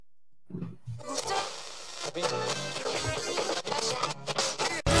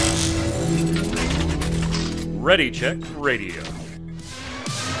Ready Check Radio.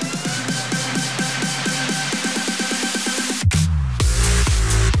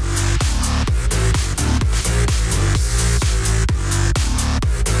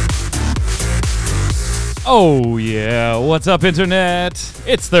 Oh yeah, what's up Internet?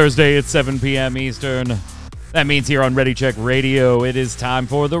 It's Thursday at 7 p.m. Eastern. That means here on Ready Check Radio, it is time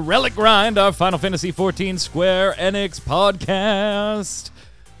for the Relic Grind, our Final Fantasy XIV Square Enix podcast.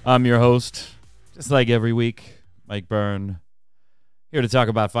 I'm your host, just like every week, Mike Byrne, here to talk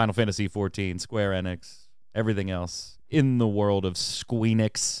about Final Fantasy XIV, Square Enix, everything else in the world of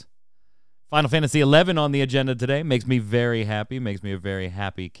Squeenix. Final Fantasy XI on the agenda today makes me very happy, makes me a very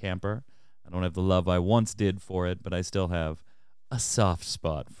happy camper. I don't have the love I once did for it, but I still have a soft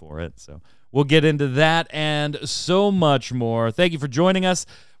spot for it. So we'll get into that and so much more. Thank you for joining us.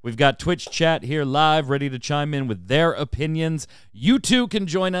 We've got Twitch chat here live, ready to chime in with their opinions. You too can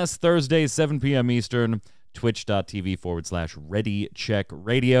join us Thursday, 7 p.m. Eastern,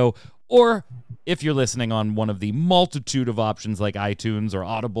 twitch.tv/ReadyCheckRadio. Or if you're listening on one of the multitude of options like iTunes or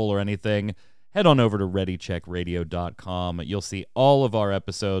Audible or anything, head on over to ReadyCheckRadio.com. You'll see all of our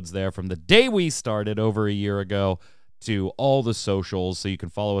episodes there from the day we started over a year ago to all the socials. So you can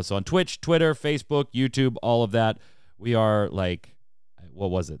follow us on Twitch, Twitter, Facebook, YouTube, all of that. We are like,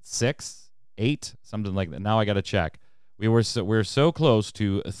 what was it, 6, 8, something like that. Now I got to check. We're so close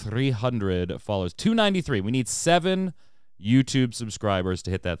to 300 followers. 293. We need 7 YouTube subscribers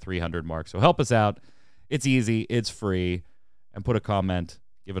to hit that 300 mark. So help us out. It's easy. It's free. And put a comment.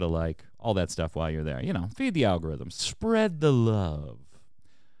 Give it a like, all that stuff while you're there. You know, feed the algorithm. Spread the love.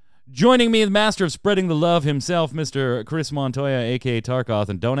 Joining me, the master of spreading the love himself, Mr. Chris Montoya, a.k.a. Tarkoth.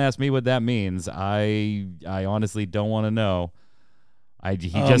 And don't ask me what that means. I honestly don't want to know. He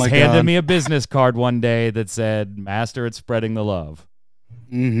just handed me a business card one day that said, Master at Spreading the Love.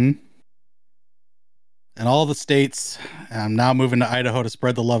 Mm-hmm. And all the states. I'm now moving to Idaho to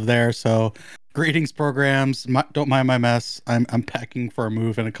spread the love there, so... Greetings, programs. Don't mind my mess. I'm packing for a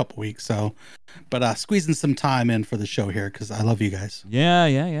move in a couple weeks, but squeezing some time in for the show here because I love you guys.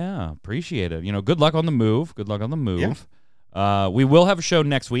 Yeah. Appreciate it. You know, good luck on the move. Yeah. We will have a show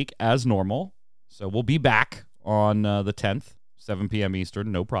next week as normal, so we'll be back on the 10th, 7 p.m. Eastern,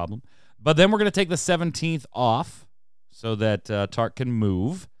 no problem. But then we're going to take the 17th off so that Tark can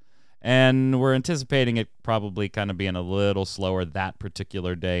move, and we're anticipating it probably kind of being a little slower that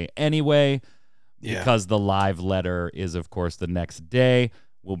particular day anyway. Because the live letter is, of course, the next day.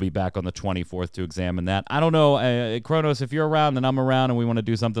 We'll be back on the 24th to examine that. I don't know, Kronos, if you're around and I'm around and we want to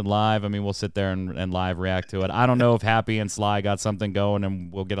do something live, I mean, we'll sit there and live react to it. I don't know if Happy and Sly got something going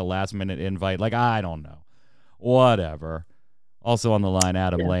and we'll get a last-minute invite. Like, I don't know. Whatever. Also on the line,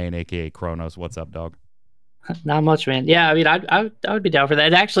 Adam Lane, a.k.a. Kronos. What's up, dog? Not much, man. Yeah, I mean, I would be down for that.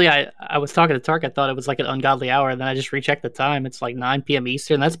 And actually, I was talking to Tark. I thought it was like an ungodly hour, and then I just rechecked the time. It's like 9 p.m.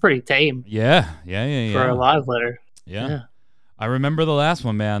 Eastern. That's pretty tame. Yeah. For a live letter. Yeah. I remember the last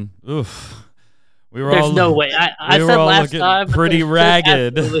one, man. Oof. There's no way. I said last time. Pretty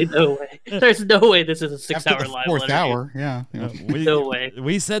ragged. There's absolutely no way. There's no way this is a 6-hour live fourth letter. Hour, yeah. No way.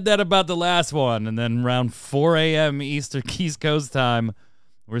 We said that about the last one, and then around 4 a.m. East Coast time,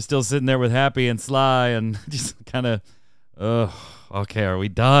 we're still sitting there with Happy and Sly and just kind of, okay, are we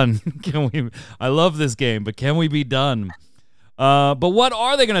done? I love this game, but can we be done? But what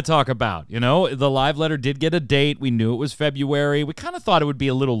are they going to talk about? You know, the live letter did get a date. We knew it was February. We kind of thought it would be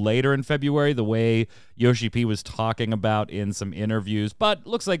a little later in February, the way Yoshi P was talking about in some interviews. But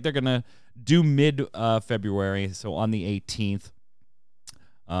looks like they're going to do mid-February, so on the 18th.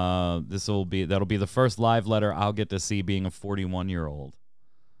 That'll be the first live letter I'll get to see being a 41-year-old.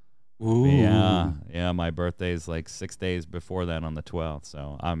 Ooh. Yeah, my birthday's like 6 days before that on the 12th,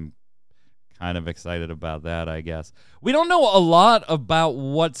 so I'm kind of excited about that, I guess. We don't know a lot about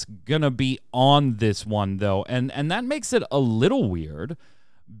what's going to be on this one, though, and that makes it a little weird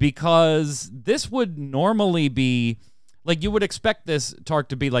because this would normally be, like, you would expect this, Tark,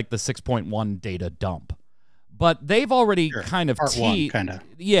 to be like the 6.1 data dump. But they've already kind of teased,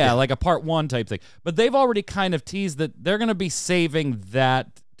 like a part 1 type thing. But they've already kind of teased that they're going to be saving that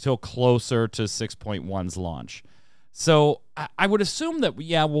till closer to 6.1's launch. So I would assume that,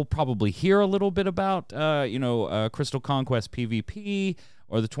 we'll probably hear a little bit about, Crystal Conquest PvP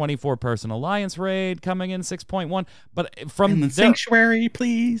or the 24-person Alliance raid coming in 6.1. But from Island Sanctuary,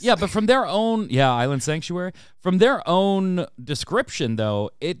 please. Yeah, but from their own, Island Sanctuary. From their own description, though,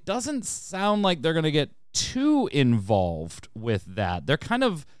 it doesn't sound like they're going to get too involved with that. They're kind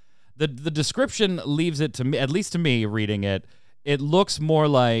of, the description leaves it to me, at least to me reading it, it looks more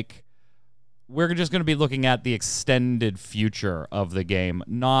like we're just going to be looking at the extended future of the game,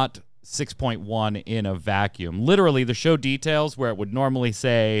 not 6.1 in a vacuum. Literally, the show details where it would normally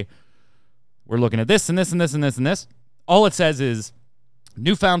say, we're looking at this and this and this and this and this. All it says is,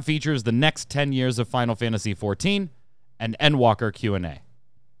 newfound features the next 10 years of Final Fantasy XIV and Endwalker Q&A.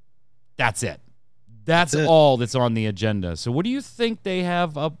 That's it. That's all that's on the agenda. So what do you think they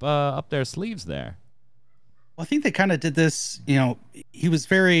have up their sleeves there? Well, I think they kind of did this, he was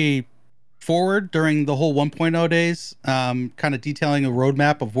very forward during the whole 1.0 days, kind of detailing a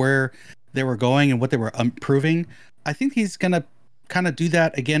roadmap of where they were going and what they were improving. I think he's going to kind of do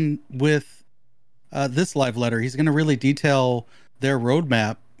that again with this live letter. He's going to really detail their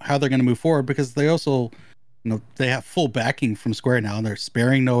roadmap, how they're going to move forward, because they also, they have full backing from Square now and they're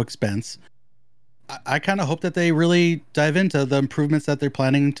sparing no expense. I kind of hope that they really dive into the improvements that they're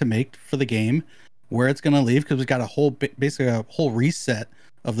planning to make for the game, where it's going to leave, because we've got basically a whole reset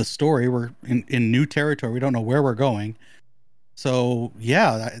of the story. We're in new territory. We don't know where we're going. So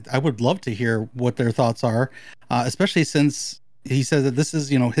yeah, I would love to hear what their thoughts are, especially since he says that this is,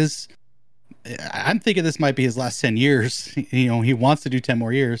 his, I'm thinking this might be his last 10 years. He wants to do 10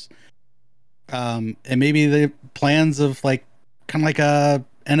 more years. And maybe the plans of kind of like a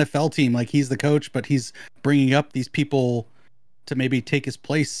NFL team, like he's the coach, but he's bringing up these people to maybe take his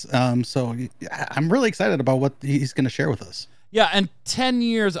place. So I'm really excited about what he's going to share with us. Yeah, and 10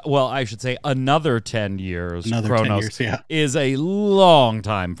 years, well, I should say another 10 years, Chronos, 10 years, is a long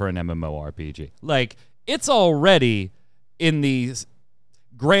time for an MMORPG. It's already, in the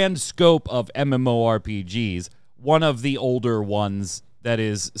grand scope of MMORPGs, one of the older ones that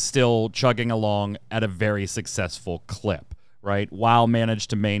is still chugging along at a very successful clip, right? WoW managed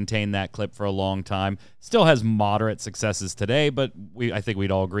to maintain that clip for a long time. Still has moderate successes today, but I think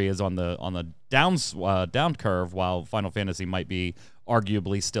we'd all agree is on the down curve, while Final Fantasy might be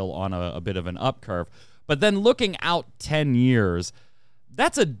arguably still on a bit of an up curve. But then looking out 10 years,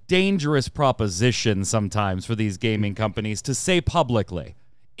 that's a dangerous proposition sometimes for these gaming companies to say publicly.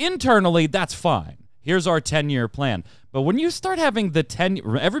 Internally, that's fine. Here's our 10-year plan. But when you start having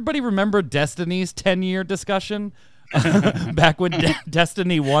everybody remember Destiny's 10-year discussion? Back when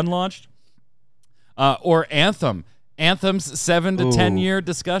Destiny 1 launched, or Anthem's 7 to 10 year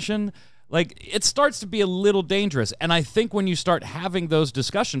discussion, it starts to be a little dangerous. And I think when you start having those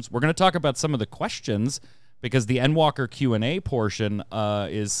discussions, we're going to talk about some of the questions, because the Endwalker Q&A portion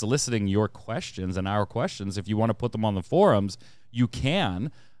is soliciting your questions and our questions. If you want to put them on the forums, you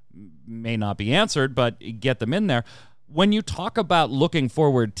can. May not be answered, but get them in there. When you talk about looking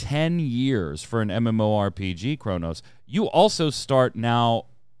forward 10 years for an MMORPG, Chronos, you also start now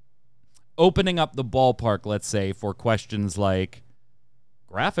opening up the ballpark, let's say, for questions like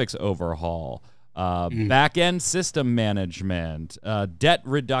graphics overhaul, back-end system management, debt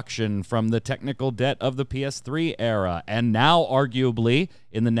reduction from the technical debt of the PS3 era, and now, arguably,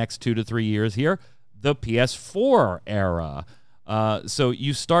 in the next 2 to 3 years here, the PS4 era. So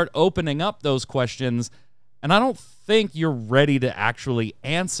you start opening up those questions, and I don't think you're ready to actually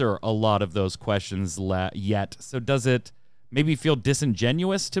answer a lot of those questions yet. So does it maybe feel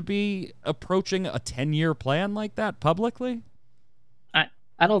disingenuous to be approaching a 10-year plan like that publicly?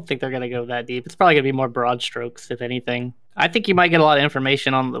 I don't think they're going to go that deep. It's probably going to be more broad strokes, if anything. I think you might get a lot of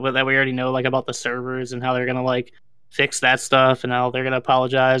information on that we already know, about the servers and how they're going to fix that stuff and how they're going to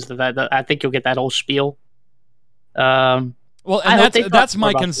apologize. I think you'll get that whole spiel. Well, and that's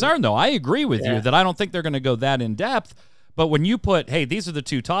my concern, though. I agree with you that I don't think they're going to go that in depth. But when you put, hey, these are the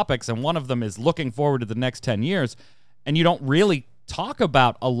two topics, and one of them is looking forward to the next 10 years, and you don't really talk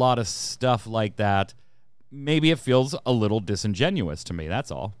about a lot of stuff like that, maybe it feels a little disingenuous to me. That's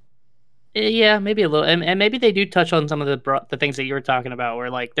all. Yeah, maybe a little. And maybe they do touch on some of the things that you were talking about,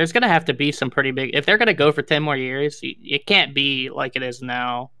 where there's going to have to be some pretty big, if they're going to go for 10 more years, it can't be like it is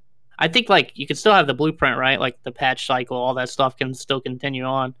now. I think you can still have the blueprint, right? The patch cycle, all that stuff can still continue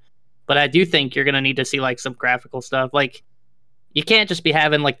on. But I do think you're going to need to see some graphical stuff. You can't just be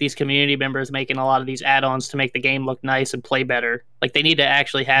having these community members making a lot of these add-ons to make the game look nice and play better. They need to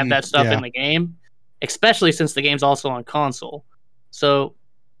actually have that stuff in the game, especially since the game's also on console. So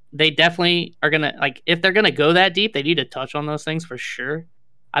they definitely are going to, if they're going to go that deep, they need to touch on those things for sure.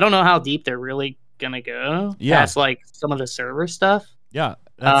 I don't know how deep they're really going to go past some of the server stuff. Yeah.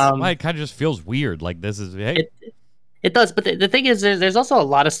 That's why it kind of just feels weird. This is, hey. It does, but the thing is, there's also a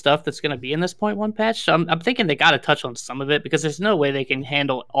lot of stuff that's going to be in this 0.1 patch. So I'm thinking they got to touch on some of it, because there's no way they can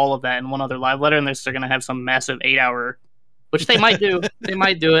handle all of that in one other live letter unless they're going to have some massive 8-hour, which they might do. They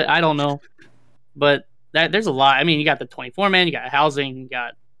might do it. I don't know, but there's a lot. I mean, you got the 24-man, you got housing, you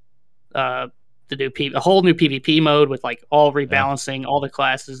got to do a whole new PvP mode with like all rebalancing, all the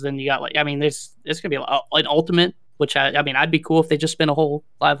classes. Then you got like, I mean, there's gonna be an ultimate, which I mean, I'd be cool if they just spent a whole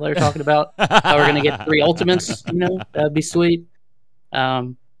live letter talking about how we're gonna get 3 ultimates. That'd be sweet.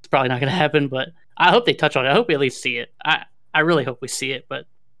 It's probably not gonna happen, but I hope they touch on it. I hope we at least see it. I really hope we see it, but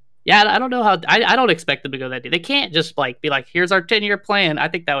yeah, I don't know how. I don't expect them to go that deep. They can't just like be like, "Here's our 10-year plan." I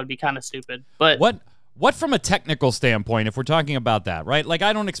think that would be kind of stupid. But what from a technical standpoint, if we're talking about that, right? Like,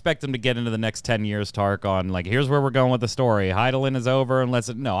 I don't expect them to get into the next 10 years, Tark, on like, here's where we're going with the story. Heidelin is over,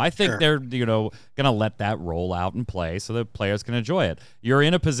 no. I think they're gonna let that roll out and play so that players can enjoy it. You're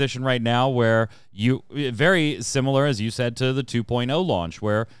in a position right now where you very similar, as you said, to the 2.0 launch,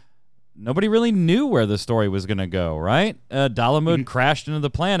 where nobody really knew where the story was going to go, right? Dalamud crashed into the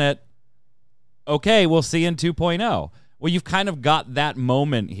planet. Okay, we'll see in 2.0. Well, you've kind of got that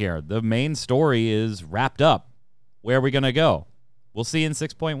moment here. The main story is wrapped up. Where are we going to go? We'll see in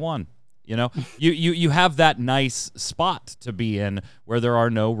 6.1. You have that nice spot to be in where there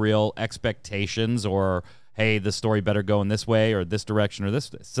are no real expectations or, hey, the story better go in this way or this direction or this.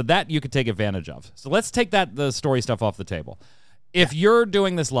 So that you could take advantage of. So let's take the story stuff off the table. If you're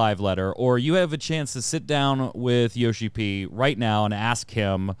doing this live letter or you have a chance to sit down with Yoshi P right now and ask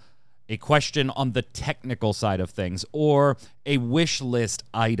him a question on the technical side of things or a wish list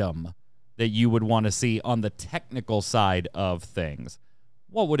item that you would want to see on the technical side of things,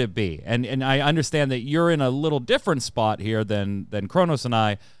 what would it be? And I understand that you're in a little different spot here than Kronos and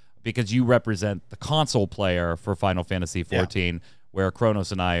I, because you represent the console player for Final Fantasy XIV, where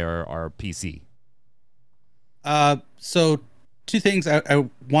Kronos and I are PC. So 2 things I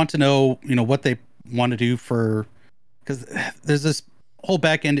want to know, what they want to do because there's this whole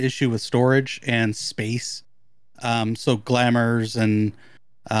back end issue with storage and space. So glamours and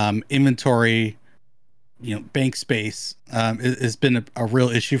inventory, bank space has been a real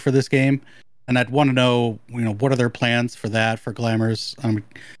issue for this game. And I'd want to know, what are their plans for that, for glamours? Will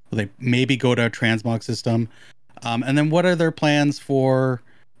they maybe go to a transmog system? And then what are their plans for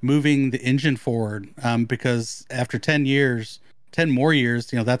moving the engine forward? Because after 10 more years,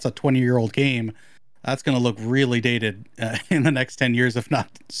 that's a 20-year-old game. That's going to look really dated in the next 10 years, if not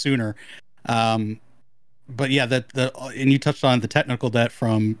sooner. But yeah, and you touched on the technical debt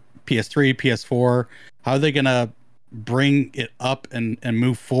from PS3, PS4. How are they going to bring it up and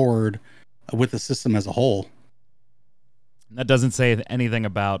move forward with the system as a whole? That doesn't say anything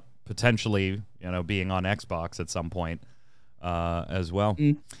about potentially, being on Xbox at some point as well,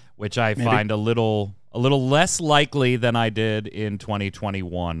 which I find a little less likely than I did in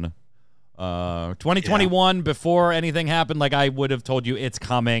 2021. 2021, before anything happened, like I would have told you it's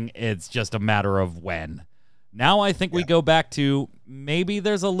coming. It's just a matter of when. Now I think we go back to maybe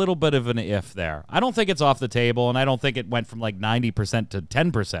there's a little bit of an if there. I don't think it's off the table, and I don't think it went from like 90% to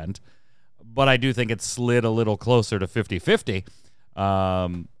 10%, but I do think it slid a little closer to 50-50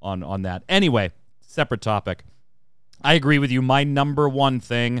 on that. Anyway, separate topic. I agree with you. My number one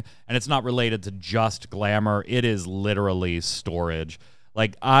thing, and it's not related to just glamour, it is literally storage.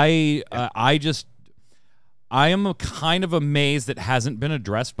 Like I am kind of amazed it hasn't been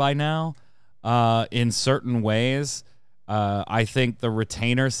addressed by now in certain ways. I think the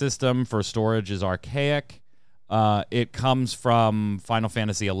retainer system for storage is archaic. It comes from Final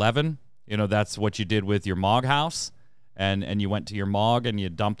Fantasy XI. That's what you did with your Mog house. And you went to your Mog and you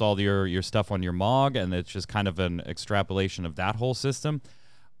dumped all your stuff on your Mog, and it's just kind of an extrapolation of that whole system.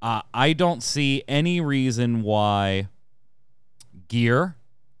 I don't see any reason why gear.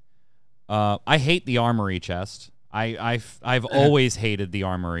 I hate the armory chest. I've always hated the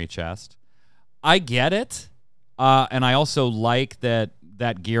armory chest. I get it, and I also like that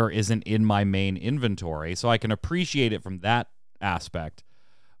gear isn't in my main inventory, so I can appreciate it from that aspect.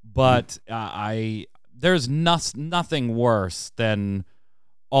 But there's nothing worse than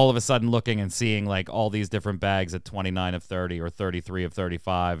all of a sudden looking and seeing like all these different bags at 29 of 30 or 33 of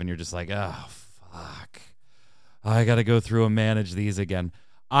 35, and you're just like, oh, fuck. I got to go through and manage these again.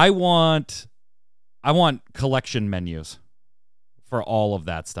 I want collection menus for all of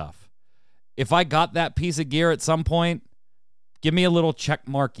that stuff. If I got that piece of gear at some point, give me a little check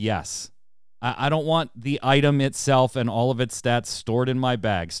mark yes. I don't want the item itself and all of its stats stored in my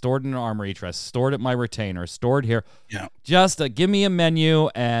bag, stored in an armory chest, stored at my retainer, stored here. Yeah. Just give me a menu,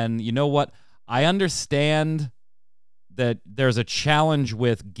 and you know what? I understand that there's a challenge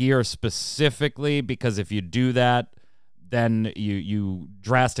with gear specifically, because if you do that, then you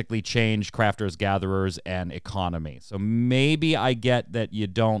drastically change crafters, gatherers, and economy. So maybe I get that you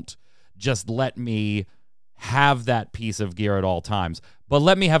don't just let me have that piece of gear at all times, but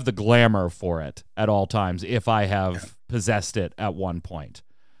let me have the glamour for it at all times if I have possessed it at one point.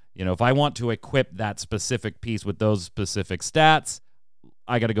 You know, if I want to equip that specific piece with those specific stats,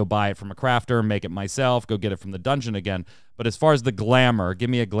 I got to go buy it from a crafter, make it myself, go get it from the dungeon again. But as far as the glamour, give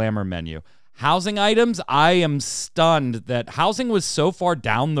me a glamour menu. Housing items, I am stunned that housing was so far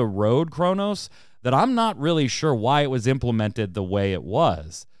down the road, Kronos, that I'm not really sure why it was implemented the way it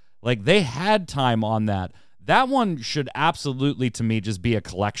was. Like, they had time on that. That one should absolutely, to me, just be a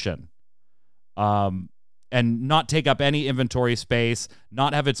collection. And not take up any inventory space,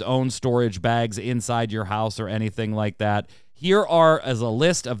 not have its own storage bags inside your house or anything like that. Here are as a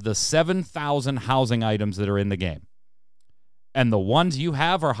list of the 7,000 housing items that are in the game. And the ones you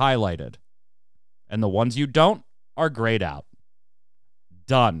have are highlighted. And the ones you don't are grayed out.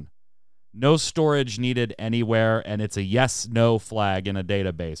 Done. No storage needed anywhere, and it's a yes-no flag in a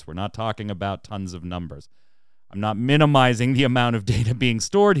database. We're not talking about tons of numbers. I'm not minimizing the amount of data being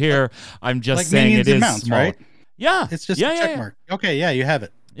stored here. I'm just like saying it is mounts, small. right? Yeah. It's just a check mark. Okay, yeah, you have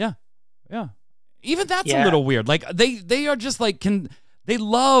it. Yeah. Yeah. Even that's a little weird. Like they are just like they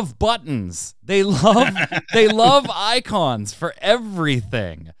love buttons. They love icons for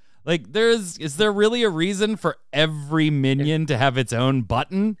everything. Like is there really a reason for every minion to have its own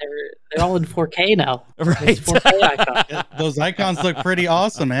button? They're all in 4K now. Right. 4K icons. Those icons look pretty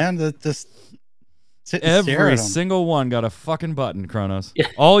awesome, man. That just every single one got a fucking button, Kronos. Yeah.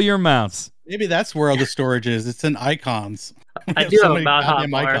 All your mounts. Maybe that's where all the storage is. It's in icons. I do have a mount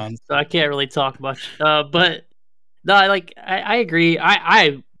hotbar, so I can't really talk much. But no, I agree.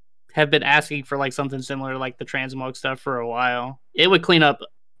 I have been asking for like something similar to like the transmog stuff for a while. It would clean up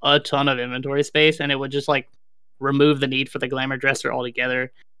a ton of inventory space, and it would just like remove the need for the glamour dresser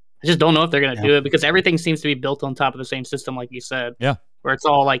altogether. I just don't know if they're going to do it because everything seems to be built on top of the same system, like you said. Yeah, where it's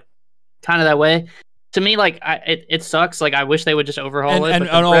all like kind of that way. To me, like it sucks. Like I wish they would just overhaul it.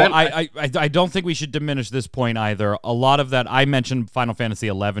 I don't think we should diminish this point either. A lot of that I mentioned Final Fantasy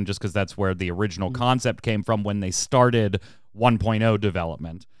XI just because that's where the original concept came from when they started 1.0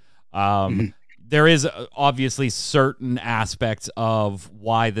 development. There is obviously certain aspects of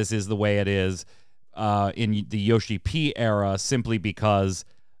why this is the way it is in the Yoshi P era, simply because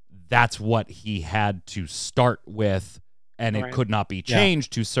that's what he had to start with, and it could not be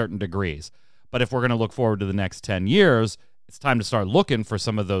changed to certain degrees. But if we're going to look forward to the next 10 years, it's time to start looking for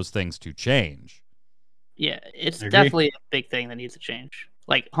some of those things to change. Yeah, it's definitely a big thing that needs to change.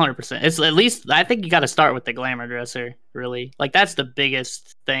 Like 100%. It's at least, I think you got to start with the glamour dresser, really. Like that's the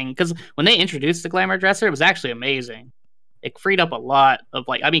biggest thing. Because when they introduced the glamour dresser, it was actually amazing. It freed up a lot of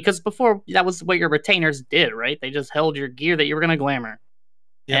because before that was what your retainers did, right? They just held your gear that you were going to glamour.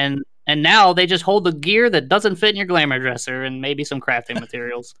 Yep. And now they just hold the gear that doesn't fit in your glamour dresser and maybe some crafting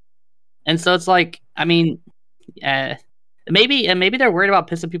materials. And so it's like, I mean, maybe they're worried about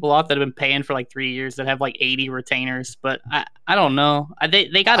pissing people off that have been paying for like 3 years that have like 80 retainers, but I don't know.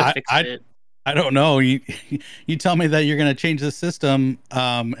 They got to fix it. I don't know. You tell me that you're going to change the system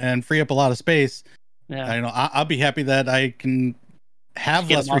and free up a lot of space. Yeah, I know. I'll be happy that I can have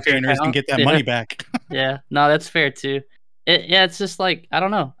less retainers and get that money back. Yeah, no, that's fair too. It's just like, I don't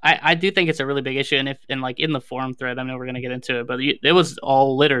know. I do think it's a really big issue, and like in the forum thread, I know we're gonna get into it, but it was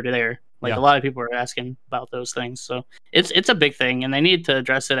all littered there. Like a lot of people are asking about those things, so it's a big thing, and they need to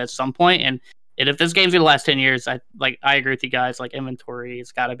address it at some point. And if this game's gonna last 10 years, I agree with you guys. Like inventory,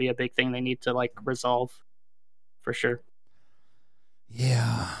 it's got to be a big thing they need to like resolve, for sure.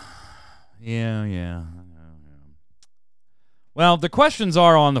 Yeah. Well, the questions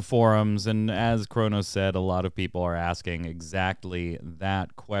are on the forums, and as Kronos said, a lot of people are asking exactly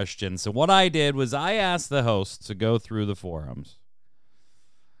that question. So what I did was I asked the hosts to go through the forums,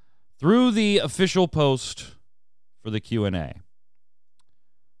 through the official post for the Q&A.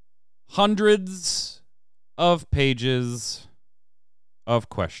 Hundreds of pages of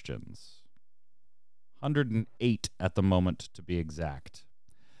questions. 108 at the moment, to be exact.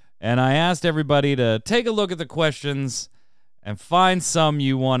 And I asked everybody to take a look at the questions and find some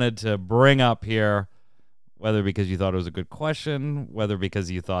you wanted to bring up here, whether because you thought it was a good question, whether because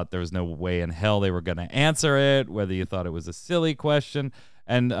you thought there was no way in hell they were going to answer it, whether you thought it was a silly question.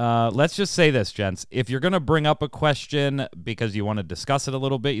 And let's just say this, gents. If you're going to bring up a question because you want to discuss it a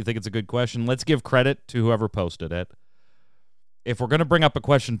little bit, you think it's a good question, let's give credit to whoever posted it. If we're going to bring up a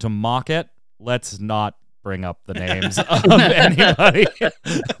question to mock it, let's not bring up the names of anybody.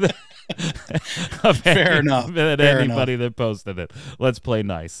 Fair enough. Anybody that posted it. Let's play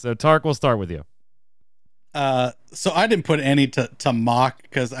nice. So Tark, we'll start with you. So I didn't put any to mock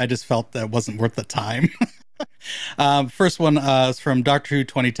because I just felt that wasn't worth the time. First one is from Doctor Who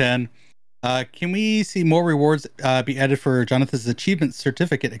 2010. Can we see more rewards be added for Jonathan's achievement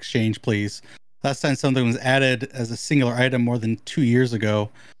certificate exchange, please? Last time something was added as a singular item more than 2 years ago.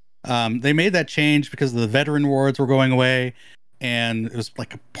 They made that change because the veteran rewards were going away, and it was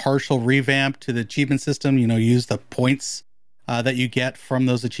like a partial revamp to the achievement system. Use the points that you get from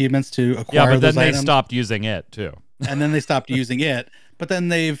those achievements to acquire but then those they items. stopped using it too. And then they stopped using it. But then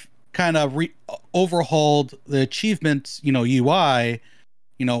they've kind of overhauled the achievements, UI.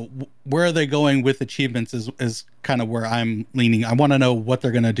 Where are they going with achievements is kind of where I'm leaning. I want to know what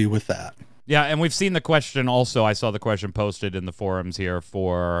they're going to do with that. Yeah, and we've seen the question also. I saw the question posted in the forums here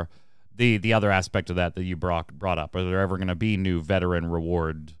for the other aspect of that you brought up. Are there ever going to be new veteran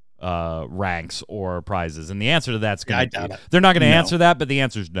reward ranks or prizes? And the answer to that's going to be, they're not going to answer that, but the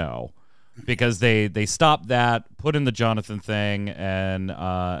answer is no. Because they stopped that, put in the Jonathan thing,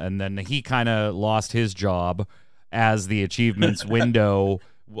 and then he kind of lost his job as the achievements window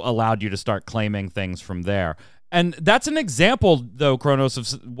allowed you to start claiming things from there. And that's an example, though, Kronos,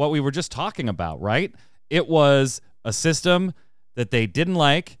 of what we were just talking about, right? It was a system that they didn't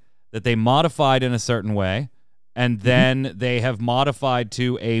like, that they modified in a certain way, and then they have modified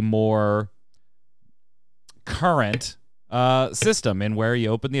to a more current system in where you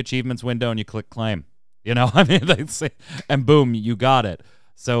open the achievements window and you click claim. And boom, you got it.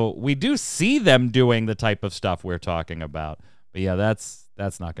 So we do see them doing the type of stuff we're talking about. But yeah, that's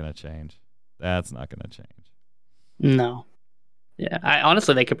not going to change. That's not going to change. No. Yeah,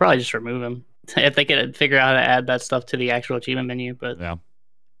 honestly, they could probably just remove him if they could figure out how to add that stuff to the actual achievement menu, but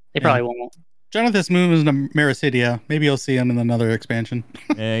they probably won't. Jonathan's moving to Mericidia. Maybe you'll see him in another expansion.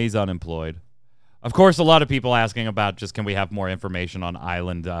 Yeah, he's unemployed. Of course, a lot of people asking about just can we have more information on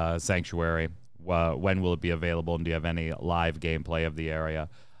Island Sanctuary? When will it be available, and do you have any live gameplay of the area?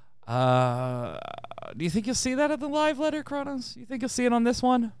 Do you think you'll see that at the live letter, Kronos? You think you'll see it on this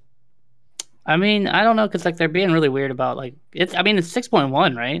one? I mean, I don't know, because they're being really weird about it's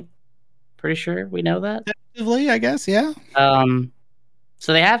 6.1, right? Pretty sure we know that. Effectively, I guess, yeah.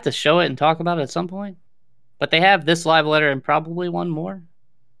 So they have to show it and talk about it at some point. But they have this live letter and probably one more.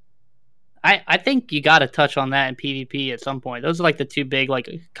 I think you got to touch on that in PvP at some point. Those are the two big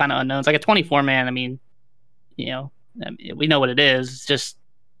kind of unknowns. Like a 24-man, we know what it is. It's just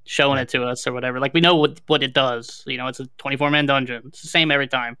showing it to us or whatever. We know what it does. It's a 24-man dungeon. It's the same every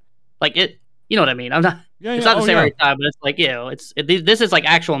time. You know what I mean? I'm not. Yeah, it's not the same every time, but it's this is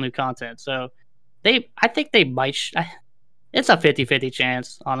actual new content. So I think they might. It's a 50-50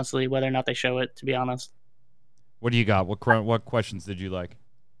 chance, honestly, whether or not they show it. To be honest. What do you got? What questions did you like?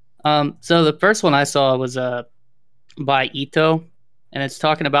 So the first one I saw was by Ito, and it's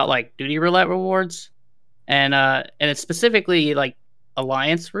talking about duty roulette rewards, and it's specifically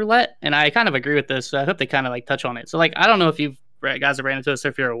alliance roulette, and I kind of agree with this. So I hope they kind of touch on it. So I don't know if you guys have ran into this or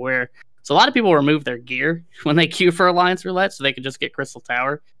if you're aware. So a lot of people remove their gear when they queue for alliance roulette, so they can just get Crystal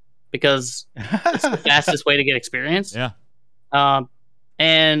Tower because it's the fastest way to get experience. Yeah.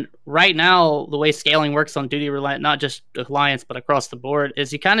 And right now, the way scaling works on duty roulette, not just alliance, but across the board,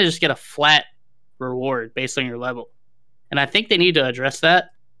 is you kind of just get a flat reward based on your level. And I think they need to address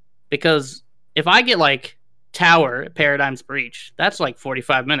that, because if I get Tower at Paradigm's Breach, that's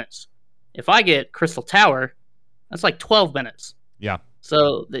 45 minutes. If I get Crystal Tower, that's 12 minutes. Yeah.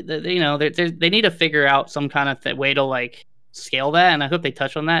 So they need to figure out some kind of way to scale that, and I hope they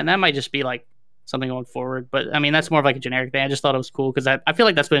touch on that. And that might just be something going forward, but that's more of a generic thing. I just thought it was cool because I feel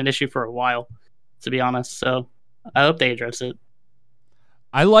like that's been an issue for a while, to be honest. So I hope they address it.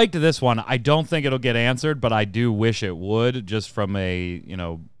 I liked this one. I don't think it'll get answered, but I do wish it would, just from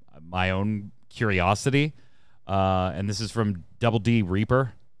my own curiosity. And this is from Double D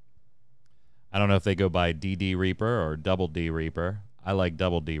Reaper. I don't know if they go by DD Reaper or Double D Reaper. I like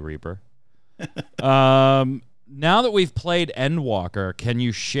Double D Reaper. Now that we've played Endwalker, can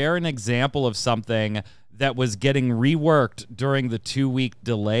you share an example of something that was getting reworked during the 2-week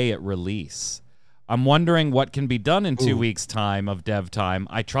delay at release? I'm wondering what can be done in 2 weeks' time of dev time.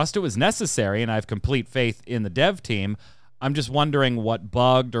 I trust it was necessary, and I have complete faith in the dev team. I'm just wondering what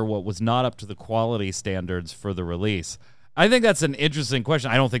bugged or what was not up to the quality standards for the release. I think that's an interesting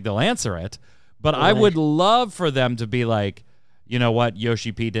question. I don't think they'll answer it, but I would love for them to be you know what,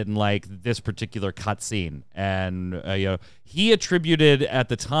 Yoshi P didn't like this particular cutscene, and he attributed at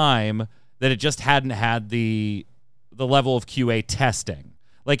the time that it just hadn't had the level of QA testing.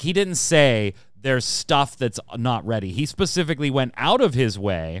 He didn't say there's stuff that's not ready. He specifically went out of his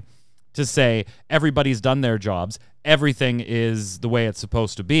way to say everybody's done their jobs, everything is the way it's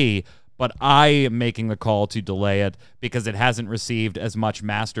supposed to be, but I am making the call to delay it because it hasn't received as much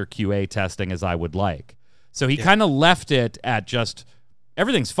master QA testing as I would like. So he kind of left it at just,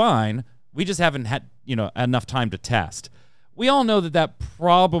 everything's fine, we just haven't had, enough time to test. We all know that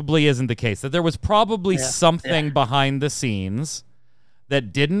probably isn't the case, that there was probably something behind the scenes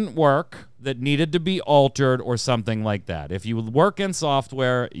that didn't work, that needed to be altered or something like that. If you work in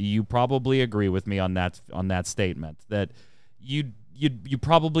software, you probably agree with me on that statement, that you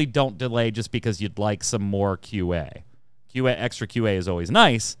probably don't delay just because you'd like some more QA. Extra QA is always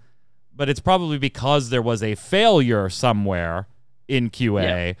nice, but it's probably because there was a failure somewhere in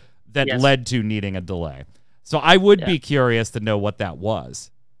QA that led to needing a delay. So I would be curious to know what that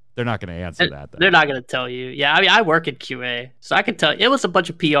was. They're not going to answer that, though. They're not going to tell you. Yeah, I mean, I work in QA, so I can tell you, it was a bunch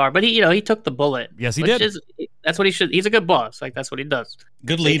of PR, but he took the bullet. Yes, he did. That's what he should. He's a good boss. Like, that's what he does.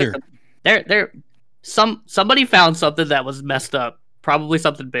 Good leader. Somebody found something that was messed up, probably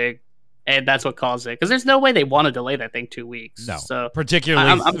something big, and that's what caused it. Because there's no way they want to delay that thing 2 weeks. No, so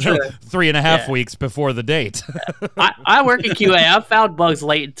particularly I'm sure, 3.5 weeks before the date. I work in QA. I've found bugs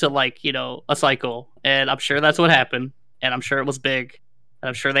late into a cycle, and I'm sure that's what happened, and I'm sure it was big, and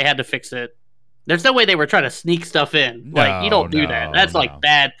I'm sure they had to fix it. There's no way they were trying to sneak stuff in. You don't do that. That's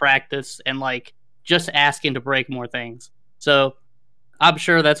bad practice and just asking to break more things. So I'm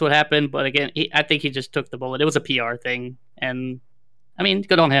sure that's what happened. But again, I think he just took the bullet. It was a PR thing, and I mean,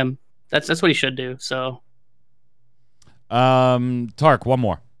 good on him. That's what he should do. So, Tark, one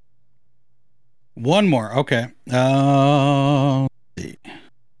more. One more. Okay. Let's see.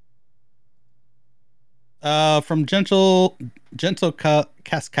 From Gentle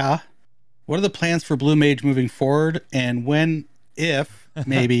Casca, what are the plans for Blue Mage moving forward, and when, if,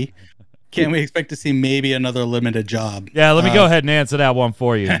 maybe, can we expect to see maybe another limited job? Yeah, let me go ahead and answer that one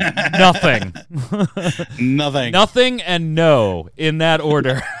for you. Nothing. Nothing and no, in that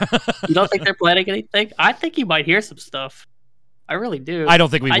order. You don't think they're planning anything? I think you might hear some stuff. I really do. I don't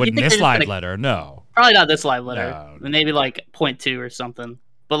think we would in this live letter, no. Probably not this live letter. No. Maybe 0.2 or something.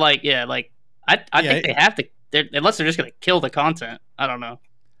 But I think they have to, unless they're just going to kill the content. I don't know.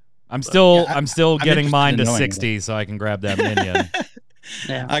 I'm still getting mine to 60 so I can grab that minion.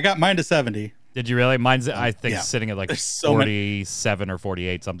 Yeah. I got mine to 70. Did you really? Mine's I think sitting at 47 or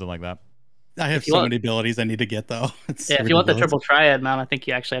 48, something like that. I have so many abilities I need to get though. If you want the triple triad mount, I think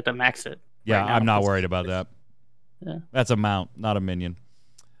you actually have to max it. Yeah, I'm not worried about that. Yeah. That's a mount, not a minion.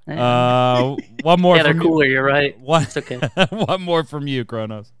 Yeah. One more. Yeah, they're cooler. You're right. It's okay. One more from you,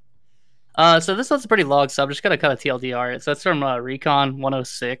 Kronos. So this one's pretty long, so I'm just gonna kind of TLDR it. So it's from Recon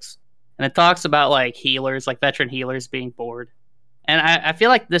 106, and it talks about healers, veteran healers being bored. And I feel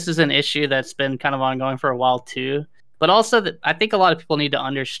like this is an issue that's been kind of ongoing for a while too. But also, I think a lot of people need to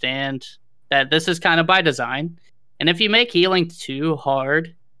understand that this is kind of by design. And if you make healing too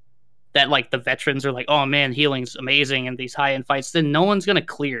hard, that the veterans are oh man, healing's amazing in these high end fights, then no one's gonna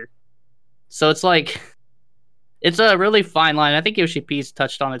clear. So it's it's a really fine line. I think Yoshi P's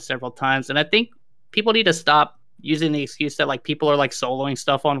touched on it several times, and I think people need to stop using the excuse that people are soloing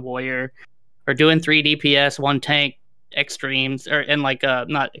stuff on Warrior or doing 3 DPS, 1 tank extremes,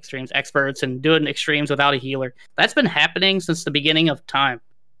 not extremes, experts, and doing extremes without a healer. That's been happening since the beginning of time.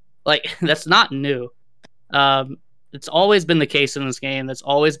 That's not new. It's always been the case in this game. That's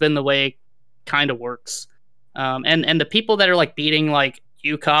always been the way it kind of works. And the people that are beating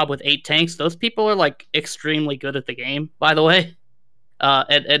UCOB with 8 tanks, those people are extremely good at the game, by the way.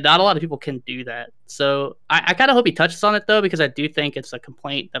 And not a lot of people can do that. So I kind of hope he touches on it though, because I do think it's a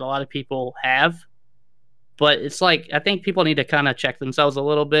complaint that a lot of people have. But it's I think people need to kind of check themselves a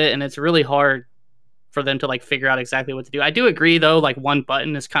little bit, and it's really hard for them to figure out exactly what to do. I do agree though, one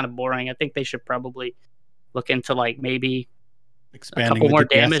button is kind of boring. I think they should probably look into maybe expanding a couple more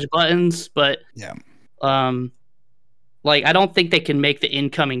damage buttons, but yeah. I don't think they can make the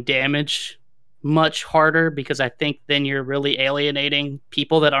incoming damage much harder, because I think then you're really alienating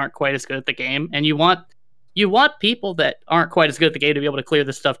people that aren't quite as good at the game, and you want people that aren't quite as good at the game to be able to clear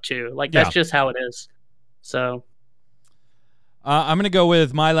this stuff too. That's just how it is. So I'm going to go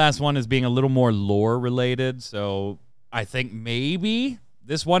with my last one as being a little more lore related. So I think maybe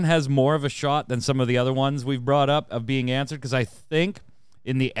this one has more of a shot than some of the other ones we've brought up of being answered, because I think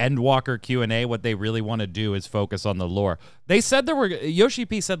in the Endwalker Q&A, what they really want to do is focus on the lore. They said Yoshi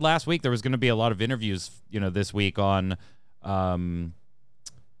P said last week there was going to be a lot of interviews, this week on,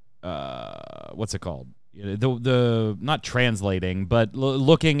 what's it called? The not translating, but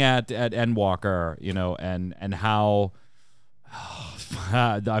looking at Endwalker, and how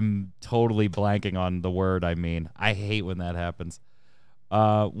I'm totally blanking on the word. I mean, I hate when that happens.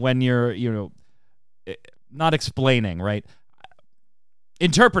 When you're, not explaining, right?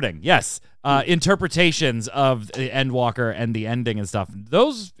 Interpreting, yes. Interpretations of Endwalker and the ending and stuff.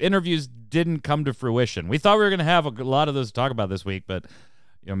 Those interviews didn't come to fruition. We thought we were going to have a lot of those to talk about this week, but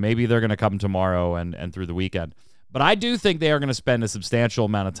maybe they're going to come tomorrow and through the weekend. But I do think they are going to spend a substantial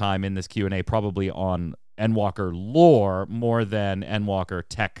amount of time in this Q&A, probably on Endwalker lore more than Endwalker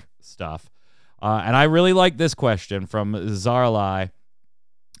tech stuff. And I really like this question from Zarlai.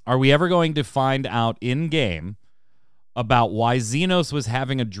 Are we ever going to find out in-game about why Xenos was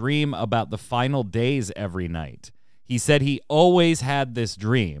having a dream about the final days every night? He said he always had this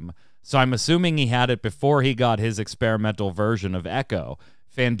dream, so I'm assuming he had it before he got his experimental version of Echo.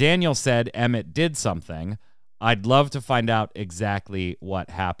 Fandaniel said Emmett did something. I'd love to find out exactly what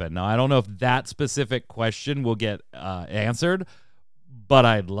happened. Now, I don't know if that specific question will get answered, but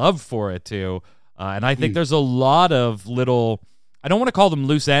I'd love for it to. And I think there's a lot of little, I don't want to call them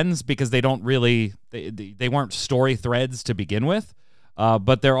loose ends because they don't really, they weren't story threads to begin with.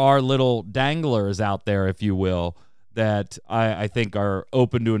 But there are little danglers out there, if you will, that I think are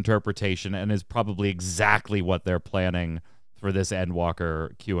open to interpretation and is probably exactly what they're planning for this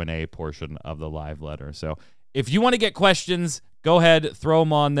Endwalker Q&A portion of the live letter. So if you want to get questions, go ahead, throw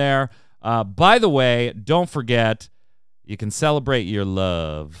them on there. By the way, don't forget, you can celebrate your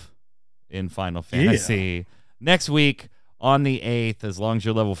love in Final Fantasy next week on the 8th, as long as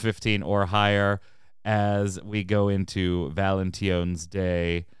you're level 15 or higher, as we go into Valentine's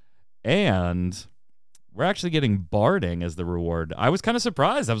Day. And we're actually getting barding as the reward. I was kind of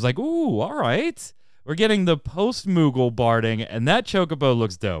surprised. I was like, ooh, all right. We're getting the post-Moogle barding, and that chocobo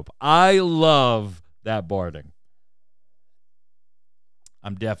looks dope. I love that barding.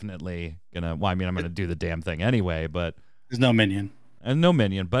 I'm definitely going to... Well, I mean, I'm going to do the damn thing anyway, but... There's no minion. And no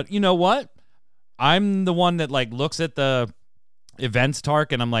minion. But you know what? I'm the one that, like, looks at the events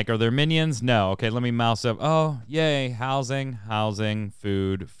tark, and I'm like, are there minions? No. Okay, let me mouse up. Oh, yay. Housing,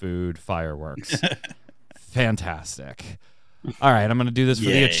 food, fireworks. Fantastic. All right, I'm going to do this for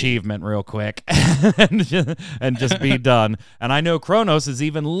the achievement real quick and just be done. And I know Kronos is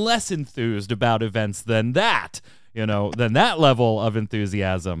even less enthused about events than that, than that level of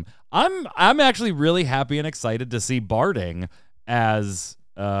enthusiasm. I'm actually really happy and excited to see barding as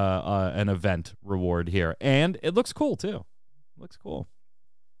an event reward here. And it looks cool, too. Looks cool.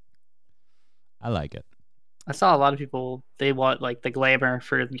 I like it. I saw a lot of people, they want like the glamour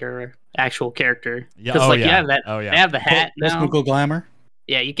for your actual character. Yeah, you have that. They have the hat now. Google glamour.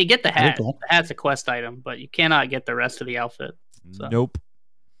 Yeah, you can get the hat. Cool. The hat's a quest item, but you cannot get the rest of the outfit. So. Nope.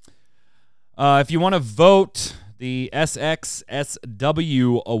 If you want to vote, the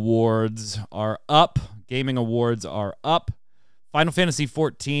SXSW awards are up. Gaming awards are up. Final Fantasy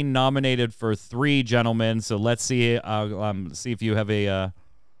XIV nominated for 3 gentlemen. So let's see. See if you have a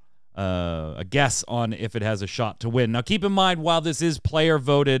guess on if it has a shot to win. Now, keep in mind, while this is player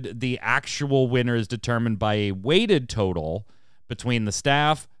voted, the actual winner is determined by a weighted total between the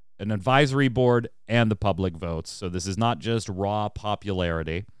staff, an advisory board, and the public votes. So this is not just raw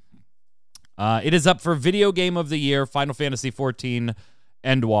popularity. It is up for Video Game of the Year, Final Fantasy XIV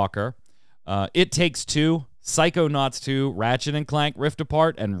Endwalker. It Takes Two, Psychonauts 2, Ratchet & Clank Rift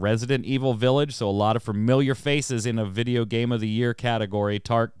Apart, and Resident Evil Village. So a lot of familiar faces in a Video Game of the Year category.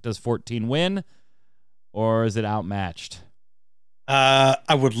 Tark, does 14 win, or is it outmatched?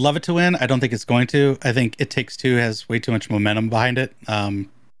 I would love it to win. I don't think it's going to. I think It Takes Two has way too much momentum behind it.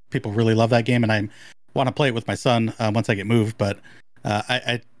 People really love that game, and I want to play it with my son once I get moved, but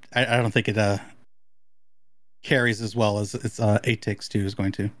I don't think it carries as well as It Takes Two is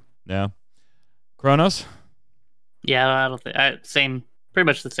going to. Yeah. Kronos? Yeah, I don't think pretty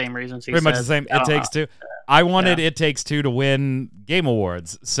much the same reasons. Pretty much the same. It Takes Two. I wanted It Takes Two to win Game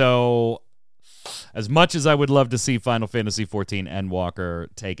Awards. So, as much as I would love to see Final Fantasy XIV Endwalker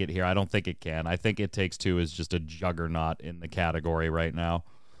take it here, I don't think it can. I think It Takes Two is just a juggernaut in the category right now.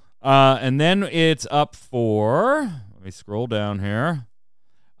 And then it's up for. Let me scroll down here.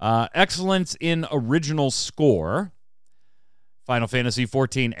 Excellence in Original Score. Final Fantasy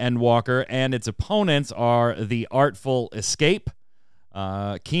XIV Endwalker, and its opponents are The Artful Escape,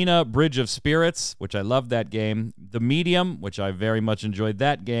 Kena Bridge of Spirits, which I love that game, The Medium, which I very much enjoyed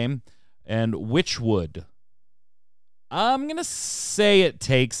that game, and Witchwood. I'm going to say it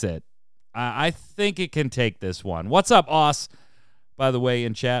takes it. I think it can take this one. What's up, Oz? By the way,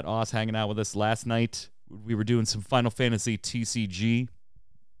 in chat, Oz hanging out with us last night. We were doing some Final Fantasy TCG.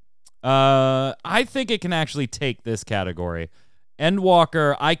 I think it can actually take this category.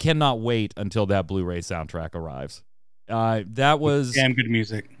 Endwalker, I cannot wait until that Blu-ray soundtrack arrives. That was damn good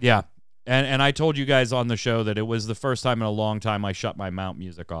music. Yeah, and I told you guys on the show that it was the first time in a long time I shut my mount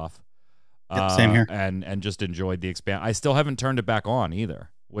music off. Yep, same here. And just enjoyed the expand. I still haven't turned it back on either,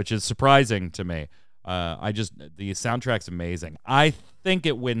 which is surprising to me. The soundtrack's amazing. I think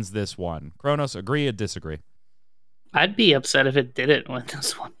it wins this one. Kronos, agree or disagree? I'd be upset if it didn't win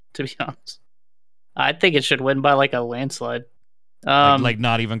this one, to be honest. I think it should win by like a landslide. Like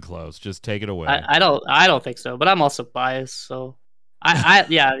not even close. Just take it away. I don't think so, but I'm also biased, so yeah,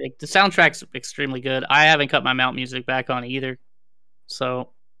 the soundtrack's extremely good. I haven't cut my mount music back on either, so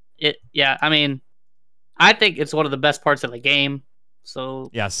I mean, I think it's one of the best parts of the game. So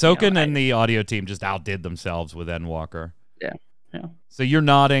yeah, Soken and the audio team just outdid themselves with Endwalker. Yeah. So you're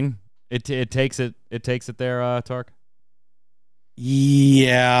nodding. It takes it there, Tark.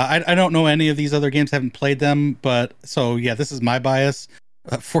 Yeah, I don't know any of these other games. Haven't played them, but so yeah, this is my bias.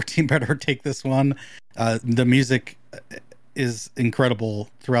 14 better take this one. The music is incredible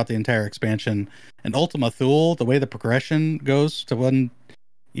throughout the entire expansion, and Ultima Thule, the way the progression goes to when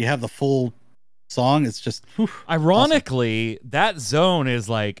you have the full song, it's just ironically awesome. That zone is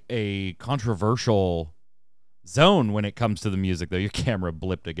like a controversial zone when it comes to the music, though. Your camera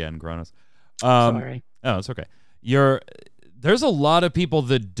blipped again, Kronos. Sorry. Oh, it's okay. There's a lot of people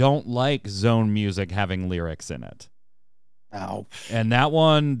that don't like zone music having lyrics in it. Ow. And that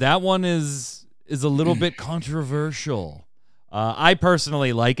one is a little bit controversial. I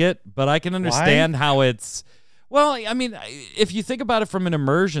personally like it, but I can understand how it's. Well, I mean, if you think about it from an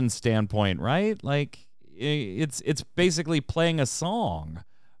immersion standpoint, right? Like, it's basically playing a song.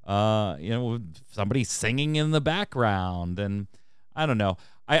 Somebody singing in the background, and I don't know.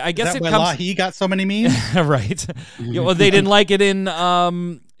 I guess it comes. He got so many memes, right? Yeah, well, they didn't like it in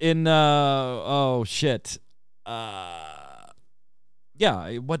oh shit.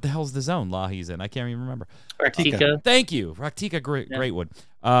 Yeah, what the hell's the zone Lahi's in? I can't even remember. Raktika. Thank you. Raktika Greatwood.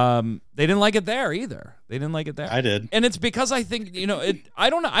 They didn't like it there either. I did. And it's because I think, I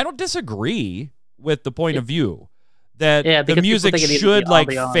don't disagree with the point of view that the music should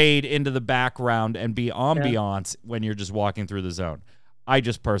fade into the background and be ambiance when you're just walking through the zone. I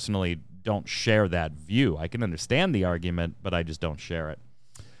just personally don't share that view. I can understand the argument, but I just don't share it.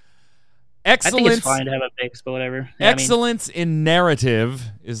 Excellence. I think it's fine to have a mix, but whatever. Excellence in narrative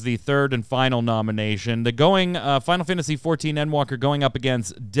is the third and final nomination. The Final Fantasy XIV Endwalker going up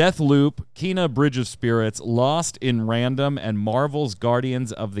against Deathloop, Kena Bridge of Spirits, Lost in Random, and Marvel's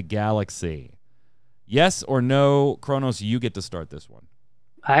Guardians of the Galaxy. Yes or no, Kronos, you get to start this one.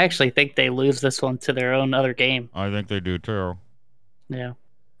 I actually think they lose this one to their own other game. I think they do too. Yeah.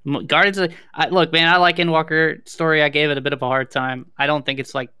 Guardians look, man, I like Endwalker story. I gave it a bit of a hard time. I don't think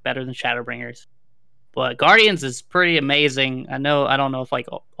it's like better than Shadowbringers, but Guardians is pretty amazing. I don't know if like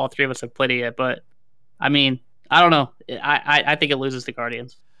all three of us have played it yet, but I mean, I don't know. I think it loses to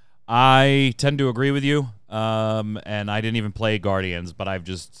Guardians. I tend to agree with you. And I didn't even play Guardians, but I've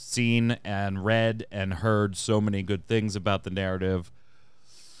just seen and read and heard so many good things about the narrative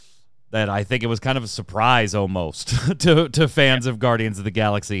that I think it was kind of a surprise almost to fans of Guardians of the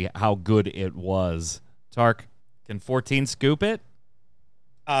Galaxy how good it was. Tark, can 14 scoop it?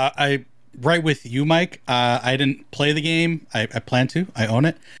 I right with you, Mike. I didn't play the game. I plan to. I own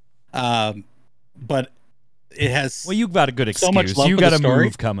it. But it has you've got a good excuse. So much love you for got the a story.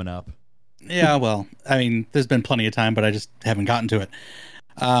 move coming up. Yeah, well, I mean, there's been plenty of time, but I just haven't gotten to it.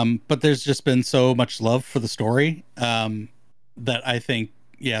 But there's just been so much love for the story that I think,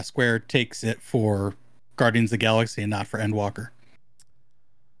 Square takes it for Guardians of the Galaxy and not for Endwalker.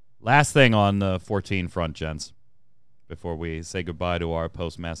 Last thing on the 14 front, gents, before we say goodbye to our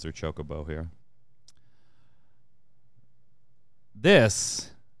Postmaster Chocobo here. This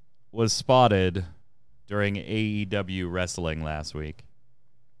was spotted during AEW Wrestling last week.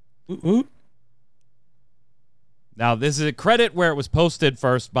 Ooh. Now, this is a credit where it was posted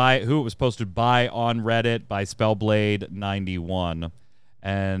first by who it was posted by on Reddit by Spellblade91.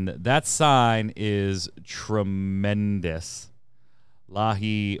 And that sign is tremendous.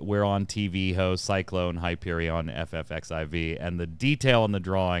 Lahi, We're on TV host, Cyclone, Hyperion, FFXIV. And the detail in the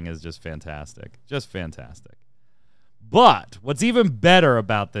drawing is just fantastic. Just fantastic. But what's even better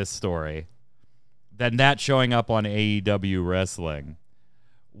about this story than that showing up on AEW Wrestling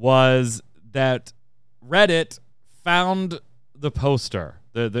was that Reddit found the poster,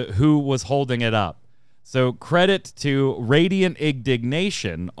 the who was holding it up. So credit to Radiant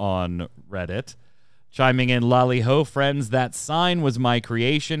Indignation on Reddit, chiming in, Lolly ho, friends, that sign was my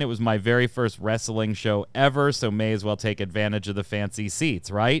creation. It was my very first wrestling show ever, so may as well take advantage of the fancy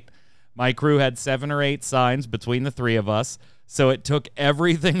seats, right? My crew had 7 or 8 signs between the 3 of us, so it took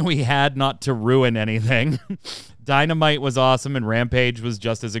everything we had not to ruin anything. Dynamite was awesome, and Rampage was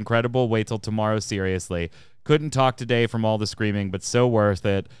just as incredible. Wait till tomorrow, seriously. Couldn't talk today from all the screaming, but so worth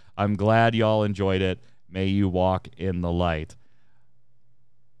it. I'm glad y'all enjoyed it. May you walk in the light.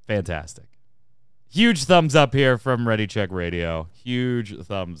 Fantastic. Huge thumbs up here from Ready Check Radio. Huge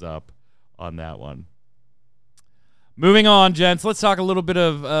thumbs up on that one. Moving on, gents, let's talk a little bit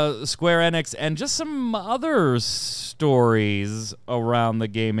of Square Enix and just some other stories around the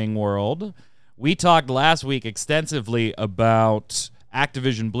gaming world. We talked last week extensively about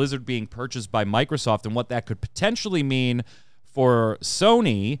Activision Blizzard being purchased by Microsoft and what that could potentially mean for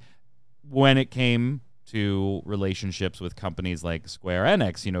Sony when it came to relationships with companies like Square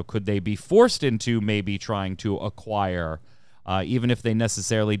Enix. You know, could they be forced into maybe trying to acquire, even if they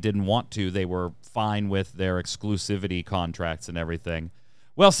necessarily didn't want to, they were fine with their exclusivity contracts and everything.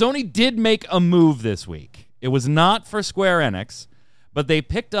 Well, Sony did make a move this week. It was not for Square Enix, but they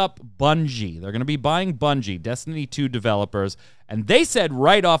picked up Bungie. They're going to be buying Bungie, Destiny 2 developers, and they said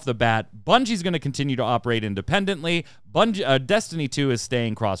right off the bat, Bungie's going to continue to operate independently. Destiny 2 is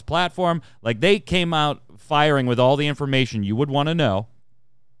staying cross-platform. Like, they came out firing with all the information you would want to know,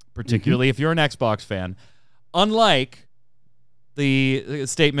 particularly if you're an Xbox fan, unlike the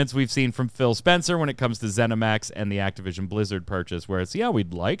statements we've seen from Phil Spencer when it comes to ZeniMax and the Activision Blizzard purchase, where it's, yeah,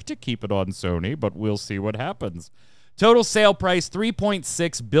 we'd like to keep it on Sony, but we'll see what happens. Total sale price,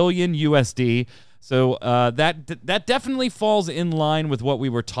 $3.6 billion USD. So that definitely falls in line with what we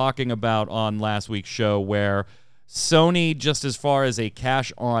were talking about on last week's show, where Sony, just as far as a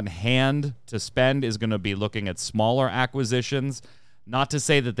cash on hand to spend, is going to be looking at smaller acquisitions. Not to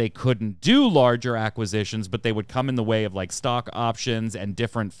say that they couldn't do larger acquisitions, but they would come in the way of like stock options and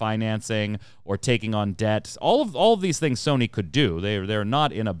different financing or taking on debt. All of these things Sony could do. They're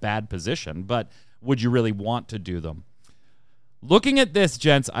not in a bad position, but would you really want to do them? Looking at this,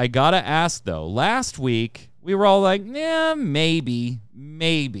 gents, I got to ask, though. Last week, we were all like, yeah, maybe.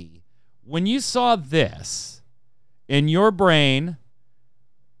 When you saw this, in your brain,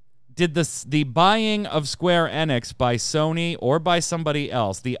 did the buying of Square Enix by Sony or by somebody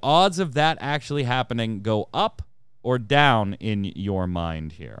else, the odds of that actually happening go up or down in your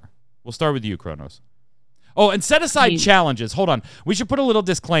mind here? We'll start with you, Kronos. Oh, and set aside challenges. Hold on. We should put a little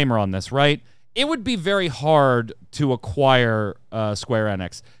disclaimer on this, right? It would be very hard to acquire Square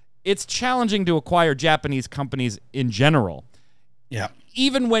Enix. It's challenging to acquire Japanese companies in general. Yeah.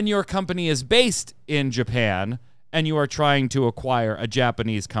 Even when your company is based in Japan and you are trying to acquire a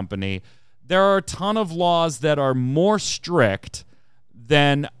Japanese company, there are a ton of laws that are more strict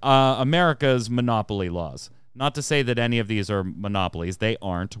than America's monopoly laws. Not to say that any of these are monopolies. They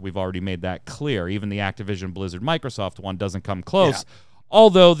aren't. We've already made that clear. Even the Activision Blizzard Microsoft one doesn't come close. Yeah.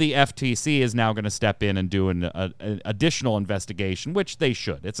 Although the FTC is now going to step in and do an additional investigation, which they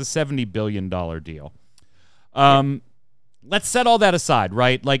should. It's a $70 billion deal. Let's set all that aside,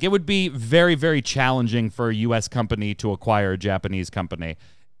 right? Like, it would be very, very challenging for a U.S. company to acquire a Japanese company.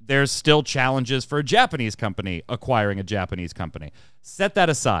 There's still challenges for a Japanese company acquiring a Japanese company. Set that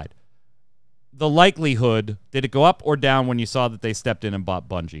aside. The likelihood, did it go up or down when you saw that they stepped in and bought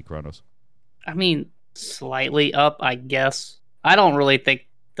Bungie, Kronos? I mean, slightly up, I guess. I don't really think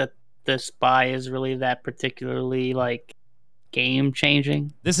that this buy is really that particularly, like,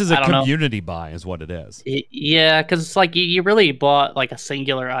 game-changing. This is a community buy is what it is. Yeah, because it's like you really bought, like, a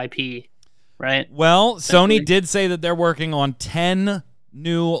singular IP, right? Well, Sony did say that they're working on 10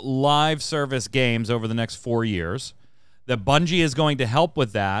 new live service games over the next 4 years, that Bungie is going to help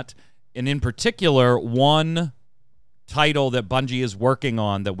with that, and in particular, one title that Bungie is working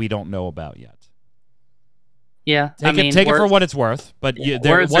on that we don't know about yet. Yeah, take it for what it's worth, but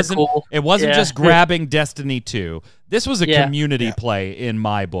it wasn't just grabbing Destiny 2. This was a community play in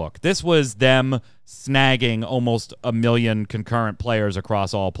my book. This was them snagging almost 1 million concurrent players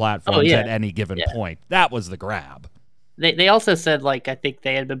across all platforms at any given point. That was the grab. They also said, like, I think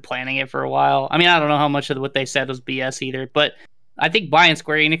they had been planning it for a while. I mean, I don't know how much of what they said was BS either, but I think buying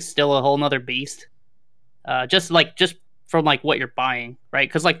Square Enix is still a whole nother beast. Just from like what you're buying, right?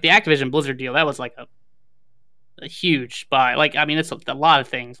 Because like the Activision Blizzard deal, that was like a huge buy. Like, I mean, it's a lot of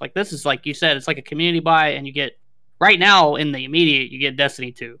things. Like, this is, like you said, it's like a community buy, and you get, right now, in the immediate, you get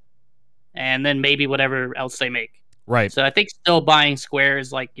Destiny 2. And then maybe whatever else they make. Right. So I think still buying Square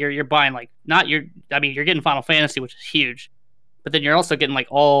is like, you're buying, like, you're getting Final Fantasy, which is huge. But then you're also getting, like,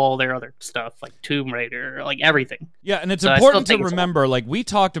 all their other stuff, like Tomb Raider, like everything. Yeah, and it's important to remember, like, we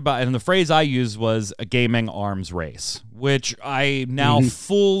talked about, and the phrase I used was a gaming arms race, which I now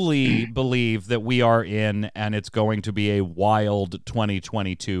fully believe that we are in, and it's going to be a wild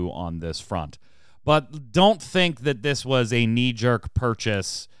 2022 on this front. But don't think that this was a knee-jerk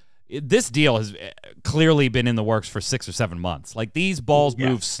purchase. This deal has clearly been in the works for 6 or 7 months. Like, these balls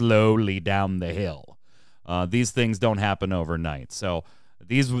move slowly down the hill. These things don't happen overnight. So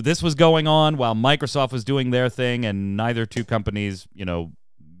this was going on while Microsoft was doing their thing, and neither two companies,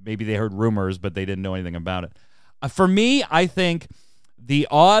 maybe they heard rumors, but they didn't know anything about it. For me, I think the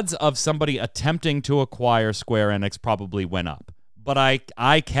odds of somebody attempting to acquire Square Enix probably went up. But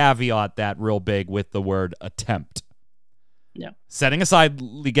I caveat that real big with the word attempt. Yeah. Setting aside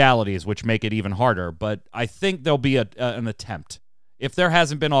legalities, which make it even harder, but I think there'll be an attempt. If there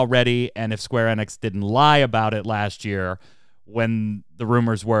hasn't been already, and if Square Enix didn't lie about it last year when the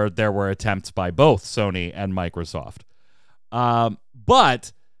rumors were there were attempts by both Sony and Microsoft.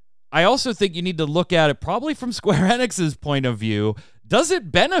 But I also think you need to look at it probably from Square Enix's point of view. Does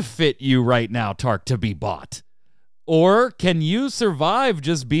it benefit you right now, Tark, to be bought? Or can you survive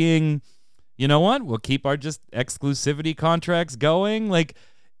just being, you know what, we'll keep our just exclusivity contracts going? Like,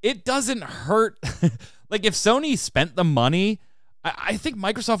 it doesn't hurt. Like, if Sony spent the money, I think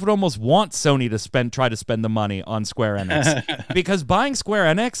Microsoft would almost want Sony to try to spend the money on Square Enix. Because buying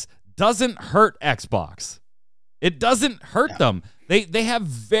Square Enix doesn't hurt Xbox. It doesn't hurt them. They have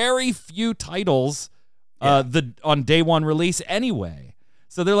very few titles on day one release anyway.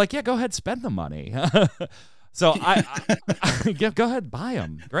 So they're like, yeah, go ahead, spend the money. So I go ahead, buy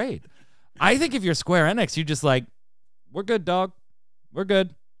them. Great. I think if you're Square Enix, you're just like, we're good, dog. We're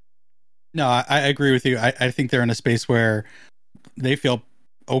good. No, I agree with you. I think they're in a space where they feel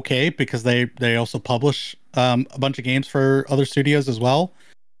okay because they also publish a bunch of games for other studios as well.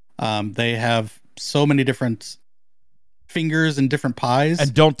 They have so many different fingers and different pies.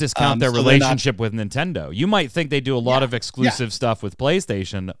 And don't discount their relationship with Nintendo. You might think they do a lot of exclusive stuff with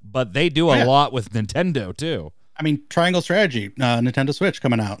PlayStation, but they do a lot with Nintendo too. I mean, Triangle Strategy, Nintendo Switch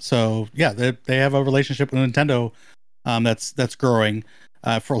coming out. So yeah, they have a relationship with Nintendo that's growing.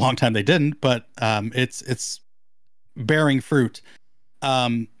 For a long time they didn't, but it's bearing fruit.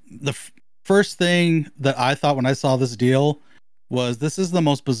 The first thing that I thought when I saw this deal was this is the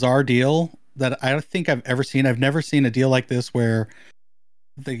most bizarre deal that I think I've ever seen. I've never seen a deal like this where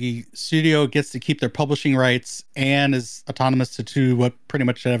the studio gets to keep their publishing rights and is autonomous to do what pretty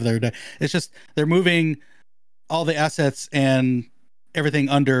much whatever they're. It's just they're moving all the assets and everything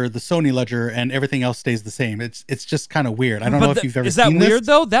under the Sony ledger, and everything else stays the same. It's just kind of weird. I don't know if you've ever seen this. Is that weird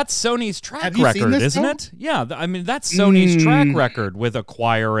though? That's Sony's track record, isn't it? Yeah, I mean that's Sony's track record with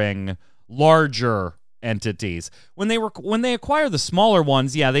acquiring larger entities. When they acquire the smaller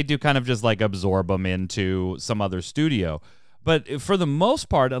ones, yeah, they do kind of just like absorb them into some other studio. But for the most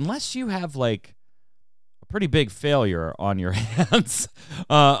part, unless you have like a pretty big failure on your hands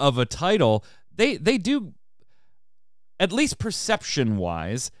of a title, they do, at least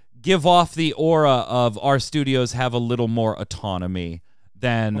perception-wise, give off the aura of our studios have a little more autonomy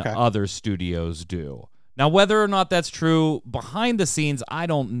than other studios do. Now, whether or not that's true behind the scenes, I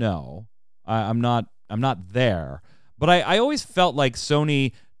don't know. I'm not there. But I always felt like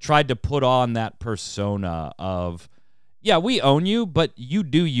Sony tried to put on that persona of, yeah, we own you, but you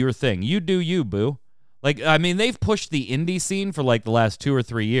do your thing. You do you, boo. Like, I mean, they've pushed the indie scene for like the last 2 or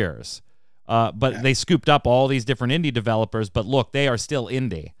 3 years. But they scooped up all these different indie developers, but look, they are still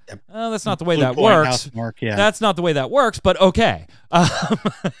indie. Yep. That's not the way that works. That's not the way that works, but okay.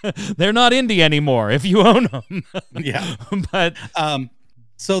 They're not indie anymore if you own them. Yeah. But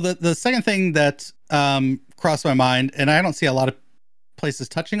so the second thing that crossed my mind, and I don't see a lot of places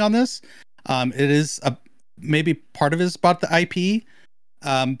touching on this, it is maybe part of it is about the IP,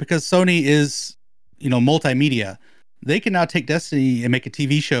 because Sony is, multimedia. They can now take Destiny and make a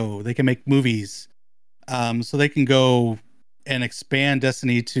TV show. They can make movies. So they can go and expand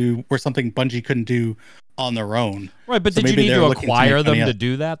Destiny to where something Bungie couldn't do on their own. Right, but did you need to acquire them to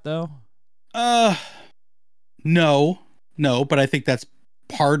do that, though? No, but I think that's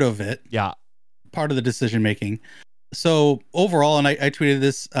part of it. Yeah. Part of the decision making. So overall, and I tweeted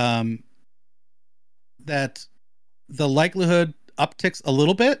this, that the likelihood upticks a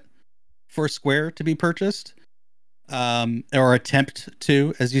little bit for Square to be purchased. Or attempt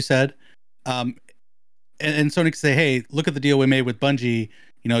to, as you said, and Sony can say, "Hey, look at the deal we made with Bungie.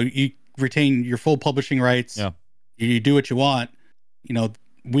 You retain your full publishing rights. Yeah. You do what you want.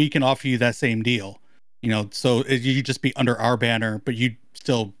 We can offer you that same deal. So you just be under our banner, but you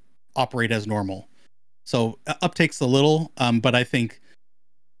still operate as normal. So uptakes a little, but I think,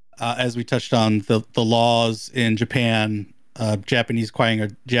 as we touched on, the laws in Japan, Japanese acquiring a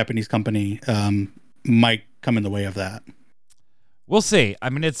Japanese company, might come in the way of that. We'll see. I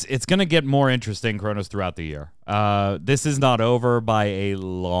mean, it's going to get more interesting, Kronos, throughout the year. This is not over by a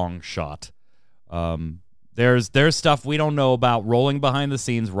long shot. There's stuff we don't know about rolling behind the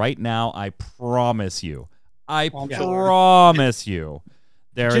scenes right now. I promise you. Promise you.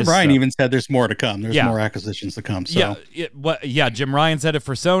 Jim Ryan even said there's more to come. There's more acquisitions to come. So. Jim Ryan said it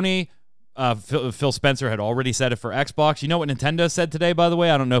for Sony. Phil Spencer had already said it for Xbox. You know what Nintendo said today, by the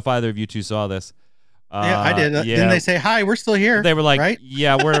way? I don't know if either of you two saw this. Yeah, I did. Yeah. Didn't they say, hi, we're still here? They were like, right?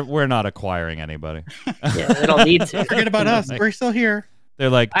 yeah, we're not acquiring anybody. Yeah, they don't need to. Forget about us. We're still here. They're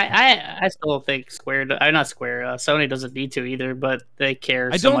like, I still think Sony doesn't need to either, but they care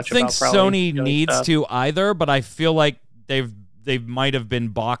I so don't much think about probably Sony doing needs stuff. to either, but I feel like they might have been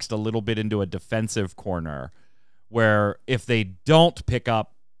boxed a little bit into a defensive corner where if they don't pick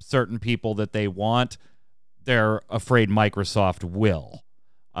up certain people that they want, they're afraid Microsoft will.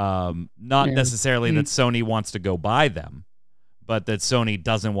 Not necessarily that Sony wants to go buy them, but that Sony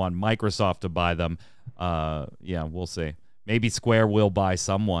doesn't want Microsoft to buy them. Yeah, we'll see. Maybe Square will buy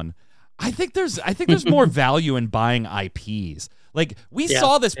someone. I think there's more value in buying IPs. Like we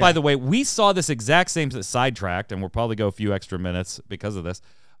saw this, by the way. We saw this exact same sidetracked, and we'll probably go a few extra minutes because of this.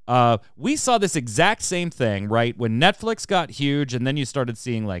 We saw this exact same thing, right? When Netflix got huge, and then you started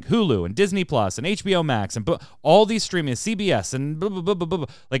seeing like Hulu and Disney Plus and HBO Max and all these streaming, CBS and blah, blah, blah, blah, blah,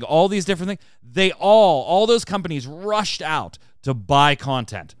 like all these different things. They all those companies rushed out to buy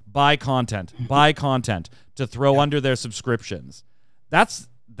content to throw under their subscriptions. That's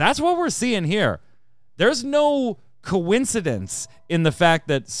what we're seeing here. There's no coincidence in the fact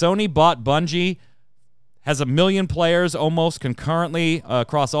that Sony bought Bungie, has 1 million players almost concurrently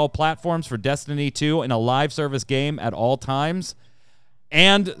across all platforms for Destiny 2 in a live service game at all times,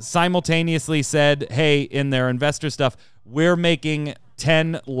 and simultaneously said, hey, in their investor stuff, we're making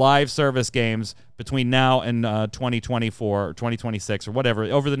 10 live service games between now and 2024 or 2026 or whatever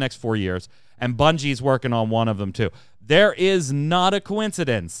over the next 4 years, and Bungie's working on one of them too. There is not a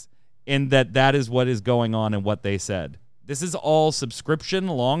coincidence in that is what is going on and what they said. This is all subscription,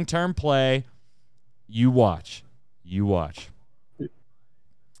 long-term play. You watch.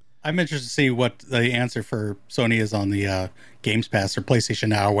 I'm interested to see what the answer for Sony is on the Games Pass or PlayStation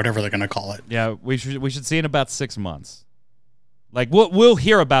Now or whatever they're going to call it. Yeah, we should see in about 6 months. Like we'll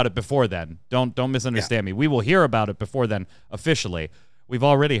hear about it before then. Don't misunderstand me. We will hear about it before then officially. We've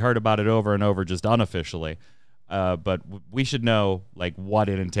already heard about it over and over just unofficially. But we should know like what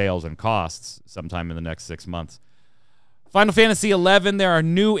it entails and costs sometime in the next 6 months. Final Fantasy XI, there are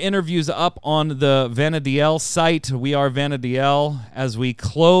new interviews up on the Vana'diel site. We are Vana'diel. As we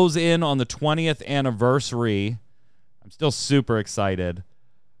close in on the 20th anniversary, I'm still super excited.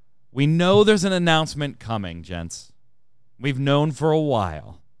 We know there's an announcement coming, gents. We've known for a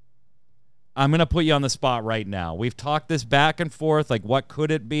while. I'm going to put you on the spot right now. We've talked this back and forth, like what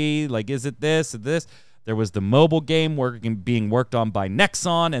could it be? Like, is it this or this? There was the mobile game being worked on by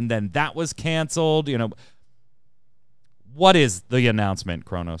Nexon, and then that was canceled, What is the announcement,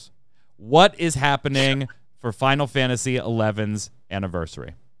 Kronos? What is happening for Final Fantasy XI's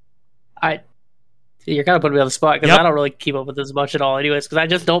anniversary? You're kind of putting me on the spot because I don't really keep up with this much at all, anyways. Because I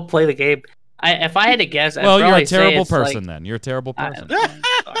just don't play the game. If I had to guess, well, I'd you're a say terrible it's person. Then you're a terrible person.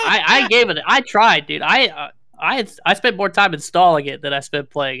 I gave it. I tried, dude. I spent more time installing it than I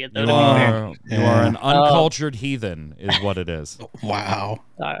spent playing it. You are an uncultured heathen, is what it is. Wow.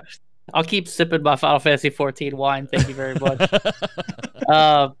 I'll keep sipping my Final Fantasy XIV wine. Thank you very much.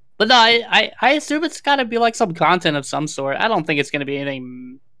 But no, I assume it's got to be like some content of some sort. I don't think it's going to be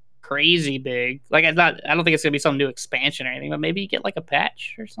anything crazy big. Like I don't think it's going to be some new expansion or anything. But maybe you get like a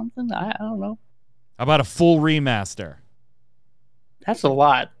patch or something. I don't know. How about a full remaster? That's a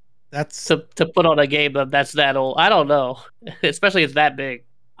lot. That's to put on a game that's that old. I don't know, especially if it's that big.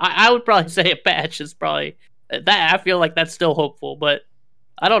 I would probably say a patch is probably that. I feel like that's still hopeful, but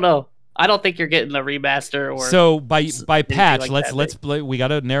I don't know. I don't think you're getting a remaster or so by patch. Like let's play. We got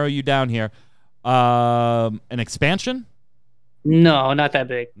to narrow you down here. An expansion? No, not that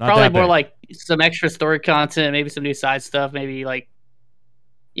big. Not probably that more big. like some extra story content, maybe some new side stuff, maybe like.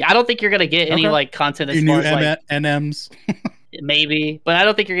 Yeah, I don't think you're gonna get any like content as new far as like NMs. maybe, but I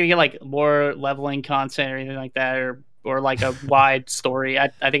don't think you're gonna get like more leveling content or anything like that, or like a wide story. I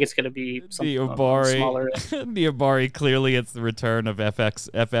think it's gonna be something smaller. Diabari, clearly it's the return of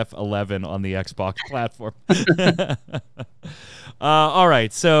FF11 on the Xbox platform. All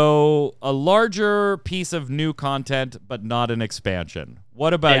right, so a larger piece of new content, but not an expansion.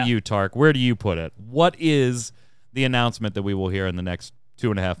 What about you, Tark? Where do you put it? What is the announcement that we will hear in the next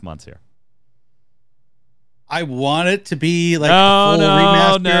 2.5 months here? I want it to be like a full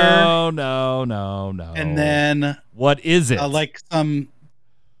remaster. No. And then what is it? Like some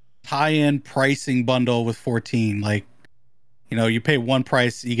tie-in pricing bundle with 14. Like, you pay one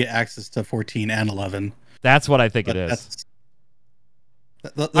price, you get access to 14 and 11. That's what I think it is.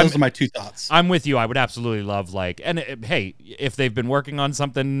 Those are my two thoughts. I'm with you. I would absolutely love hey, if they've been working on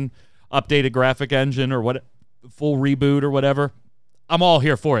something, updated graphic engine or what, full reboot or whatever, I'm all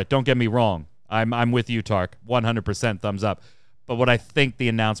here for it. Don't get me wrong. I'm with you, Tark. 100% thumbs up. But what I think the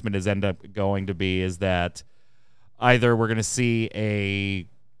announcement is end up going to be is that either we're going to see a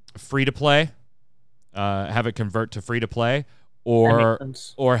free-to-play, have it convert to free-to-play, or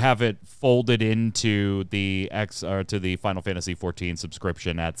have it folded into the to the Final Fantasy XIV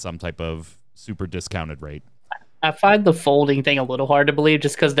subscription at some type of super discounted rate. I find the folding thing a little hard to believe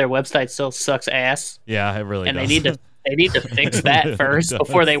just because their website still sucks ass. Yeah, it really and does. They need to fix that first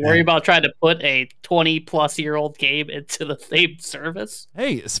before they worry about trying to put a 20-plus-year-old game into the same service.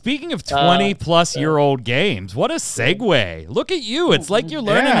 Hey, speaking of 20-plus-year-old games, what a segue. Look at you. It's like you're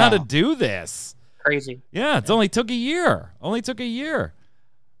learning how to do this. Crazy. Yeah, it only took a year. It's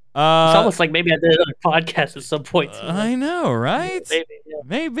almost like maybe I did another podcast at some point. I know, right?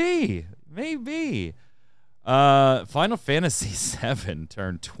 Maybe. Final Fantasy VII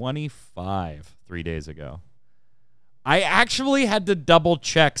turned 25 3 days ago. I actually had to double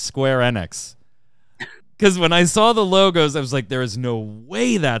check Square Enix because when I saw the logos, I was like, there is no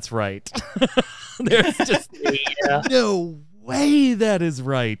way that's right. There's just no way that is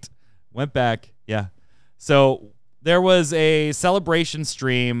right. Went back. Yeah. So there was a celebration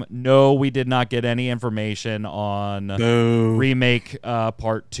stream. No, we did not get any information on Remake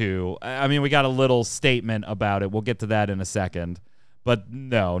Part 2. I mean, we got a little statement about it. We'll get to that in a second. But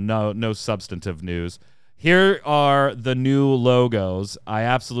no substantive news. Here are the new logos. I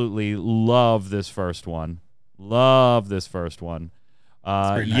absolutely love this first one. Yeah,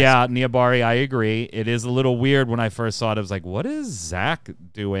 Niabari, I agree. It is a little weird when I first saw it. I was like, what is Zach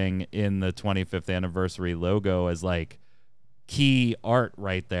doing in the 25th anniversary logo as like key art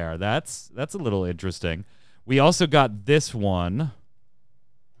right there? That's a little interesting. We also got this one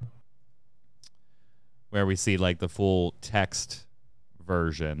where we see like the full text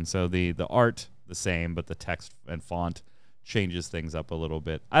version. So the art the same, but the text and font changes things up a little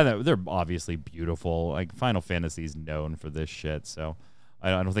bit. I know they're obviously beautiful. Like Final Fantasy's known for this shit, so I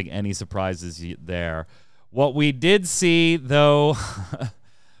don't think any surprises there. What we did see though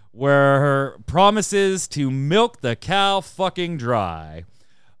were promises to milk the cow fucking dry,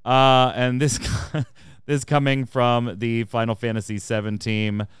 and this coming from the Final Fantasy VII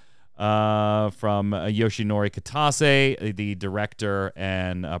team. From Yoshinori Kitase, the director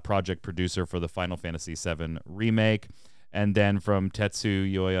and project producer for the Final Fantasy VII Remake, and then from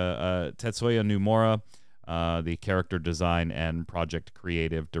Tetsuya Nomura, the character design and project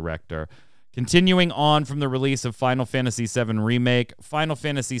creative director. Continuing on from the release of Final Fantasy VII Remake, Final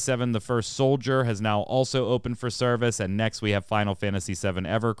Fantasy VII The First Soldier has now also opened for service, and next we have Final Fantasy VII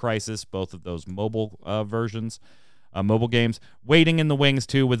Ever Crisis, both of those mobile versions. Mobile games waiting in the wings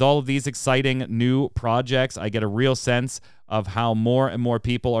too. With all of these exciting new projects, I get a real sense of how more and more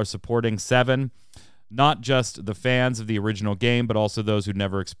people are supporting 7, not just the fans of the original game, but also those who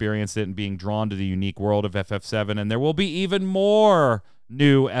never experienced it and being drawn to the unique world of FF7. And there will be even more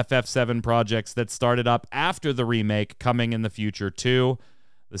new FF7 projects that started up after the remake coming in the future too.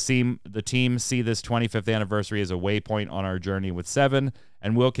 The team see this 25th anniversary as a waypoint on our journey with 7,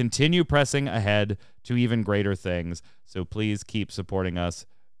 and we'll continue pressing ahead to even greater things. So please keep supporting us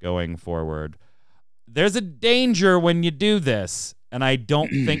going forward. There's a danger when you do this, and I don't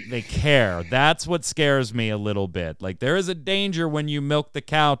think they care. That's what scares me a little bit. Like, there is a danger when you milk the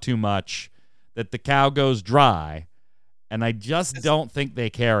cow too much that the cow goes dry, and I just don't think they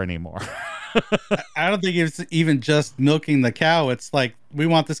care anymore. I don't think it's even just milking the cow. It's like we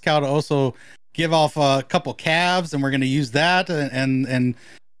want this cow to also give off a couple calves, and we're going to use that and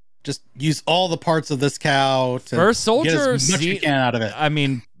just use all the parts of this cow to First Soldier, get as much we can out of it. I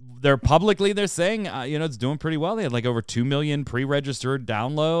mean, they're saying it's doing pretty well. They had like over 2 million pre-registered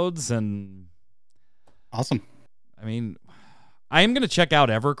downloads, and awesome. I mean, I am going to check out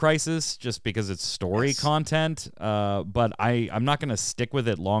Ever Crisis just because it's story content, but I'm not going to stick with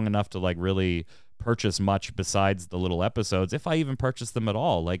it long enough to like really purchase much besides the little episodes, if I even purchase them at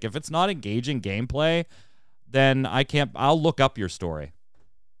all. Like, if it's not engaging gameplay, then I'll look up your story.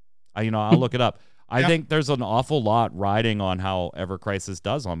 I'll look it up. I think there's an awful lot riding on how Ever Crisis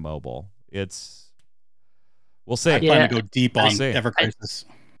does on mobile. We'll see. I plan to go deep on Ever Crisis.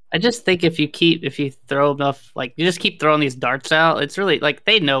 I just think if you throw enough, like, you just keep throwing these darts out, it's really like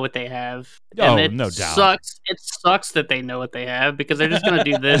they know what they have. Oh, no doubt. It sucks that they know what they have because they're just gonna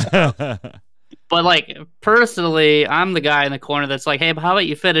do this. But like, personally, I'm the guy in the corner that's like, hey, how about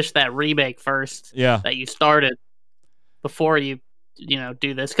you finish that remake first? Yeah. That you started before you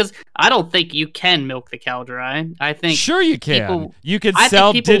do this, because I don't think you can milk the cow dry. I think sure you can. people, You can I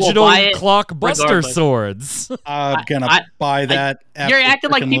sell think people will digital buy it clock buster regardless. swords. I'm gonna buy that. You're acting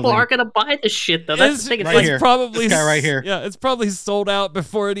like people living. aren't gonna buy this shit though. That's the thing. It's right like here. Probably This guy right here. Yeah, it's probably sold out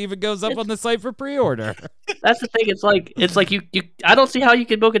before it even goes up on the site for pre-order. that's the thing. It's like you. I don't see how you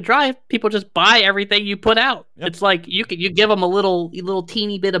can milk it dry. People just buy everything you put out. Yep. It's like you give them a little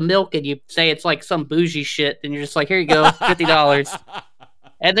teeny bit of milk, and you say it's like some bougie shit, and you're just like, here you go, $50,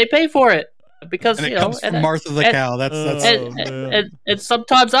 and they pay for it because And it comes from Martha the cow. That's and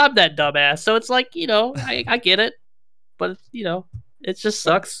sometimes I'm that dumbass. So it's like, I get it, but it just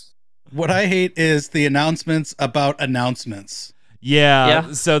sucks. what I hate is the announcements about announcements.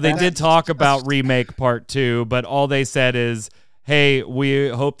 Yeah, so they That's did talk just- about Remake Part 2, but all they said is, hey, we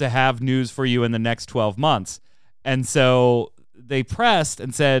hope to have news for you in the next 12 months. And so they pressed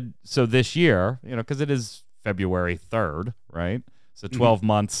and said, so this year, because it is February 3rd, right? So 12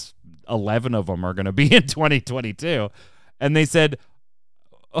 months, 11 of them are going to be in 2022. And they said,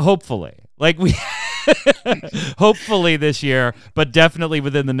 hopefully. Like, we... hopefully this year, but definitely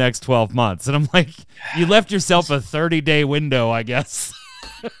within the next 12 months. And I'm like, you left yourself a 30-day window, I guess.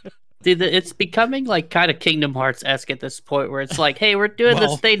 Dude, it's becoming like kind of Kingdom Hearts-esque at this point, where it's like, hey, we're doing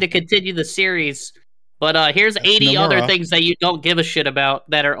this thing to continue the series, but here's 80 other things that you don't give a shit about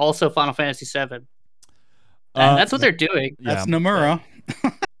that are also Final Fantasy VII. And that's what they're doing. That's Nomura.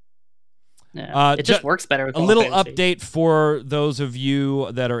 Yeah, it just works better with a little update for those of you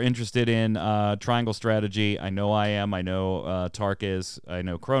that are interested in Triangle Strategy. I know I am. I know Tark is. I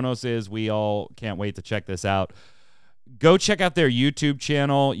know Kronos is. We all can't wait to check this out. Go check out their YouTube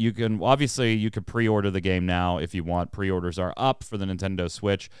channel. You can pre-order the game now if you want. Pre-orders are up for the Nintendo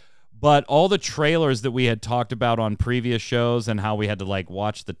Switch. But all the trailers that we had talked about on previous shows and how we had to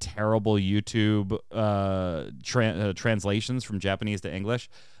watch the terrible YouTube translations from Japanese to English,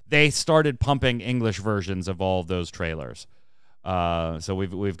 they started pumping English versions of all of those trailers. So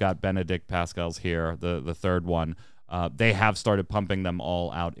we've got Benedict Pascal's here, the third one. They have started pumping them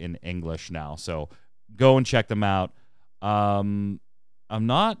all out in English now. So go and check them out. I'm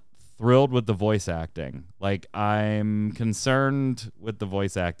not thrilled with the voice acting. I'm concerned with the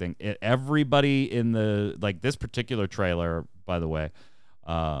voice acting. Everybody in this particular trailer, by the way,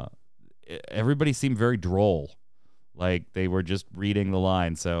 everybody seemed very droll. Like they were just reading the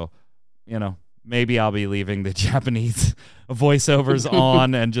line. So, maybe I'll be leaving the Japanese voiceovers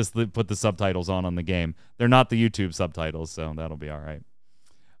on and just put the subtitles on the game. They're not the YouTube subtitles, so that'll be all right.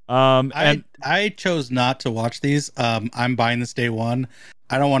 I chose not to watch these. I'm buying this day one.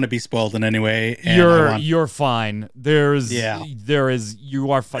 I don't want to be spoiled in any way. You're fine. You are fine.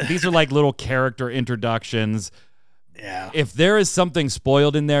 These are like little character introductions. Yeah. If there is something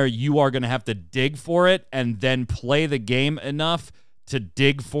spoiled in there, you are going to have to dig for it and then play the game enough to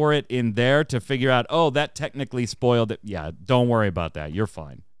dig for it in there to figure out, oh, that technically spoiled it. Yeah, don't worry about that. You're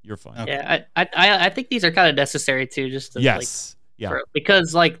fine. You're fine. Okay. Yeah, I think these are kind of necessary too, just to Yeah.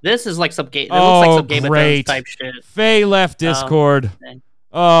 Because this is like some game. It looks like some Game of Thrones type shit. Faye left Discord.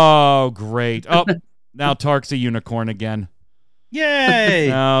 Oh, great. Oh, now Tark's a unicorn again. Yay!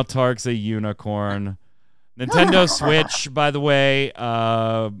 Now Tark's a unicorn. Nintendo Switch, by the way,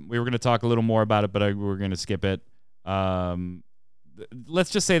 we were going to talk a little more about it, but we're going to skip it.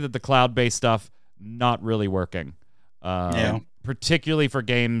 Let's just say that the cloud-based stuff, not really working. Particularly for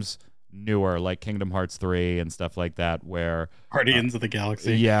games newer, like Kingdom Hearts 3 and stuff like that, where Guardians of the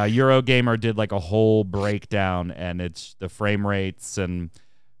Galaxy. Yeah, Eurogamer did a whole breakdown, and it's the frame rates and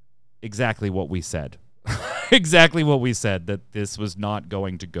exactly what we said. Exactly what we said, that this was not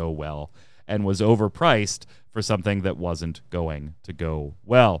going to go well and was overpriced for something that wasn't going to go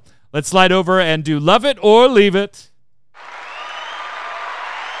well. Let's slide over and do Love It or Leave It.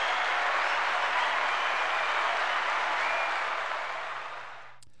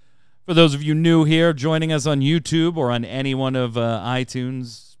 For those of you new here, joining us on YouTube or on any one of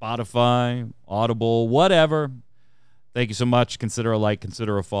iTunes, Spotify, Audible, whatever, thank you so much. Consider a like,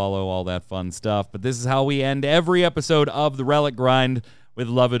 consider a follow, all that fun stuff. But this is how we end every episode of the Relic Grind with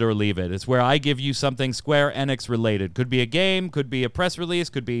Love It or Leave It. It's where I give you something Square Enix related. Could be a game, could be a press release,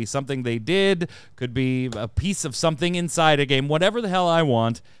 could be something they did, could be a piece of something inside a game, whatever the hell I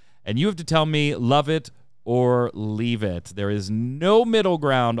want. And you have to tell me love it or leave it. There is no middle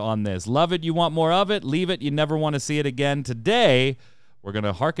ground on this. Love it, you want more of it. Leave it, you never want to see it again. Today, we're going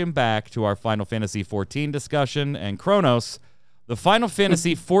to harken back to our Final Fantasy XIV discussion. And Kronos, the Final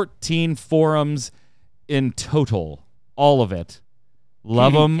Fantasy XIV forums in total, all of it.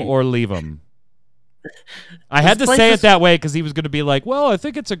 Love them or leave them. I had to say it that way because he was going to be like, well, I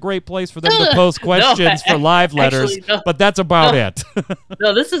think it's a great place for them to post questions for live letters, but that's about it.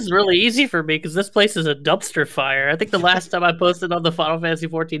 No, this is really easy for me because this place is a dumpster fire. I think the last time I posted on the Final Fantasy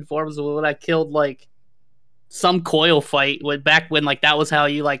XIV forums was when I killed like some coil fight back when like that was how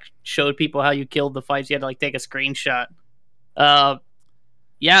you like showed people how you killed the fights. You had to like take a screenshot.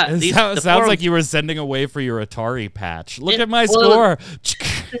 Yeah, it sounds like you were sending away for your Atari patch. Look at my score.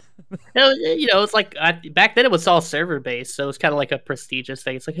 It's like back then it was all server based, so it was kind of like a prestigious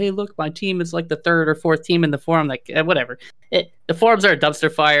thing. It's like, hey, look, my team is like the 3rd or 4th team in the forum. Like, whatever. The forums are a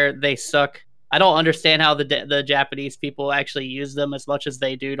dumpster fire. They suck. I don't understand how the Japanese people actually use them as much as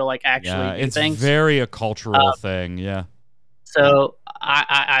they do to like actually do things. It's very a cultural thing. Yeah. So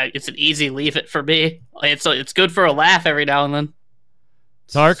I it's an easy leave it for me. It's good for a laugh every now and then.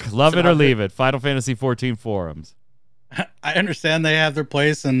 Tark, love it or leave it. Final Fantasy XIV forums. I understand they have their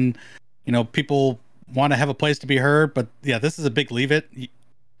place, and people want to have a place to be heard. But yeah, this is a big leave it.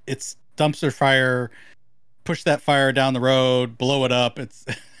 It's dumpster fire. Push that fire down the road. Blow it up. It's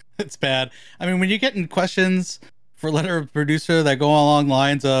it's bad. I mean, when you get in questions for letter of producer that go along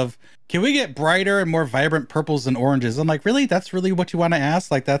lines of, "Can we get brighter and more vibrant purples and oranges?" I'm like, really? That's really what you want to ask?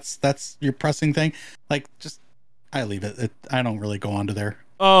 Like that's your pressing thing? Like just. I leave it. I don't really go on to there.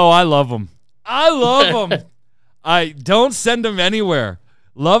 Oh, I love them. I don't send them anywhere.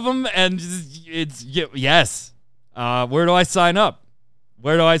 Love them, and it's yes. Where do I sign up?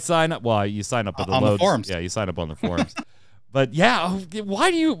 Well, you sign up on the forums. Yeah, you sign up on the forums. But yeah,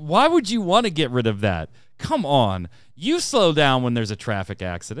 why would you want to get rid of that? Come on. You slow down when there's a traffic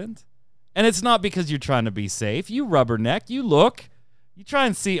accident. And it's not because you're trying to be safe. You rubberneck, you look. You try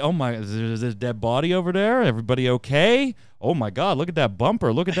and see, oh my, there's a dead body over there. Everybody okay? Oh my God, look at that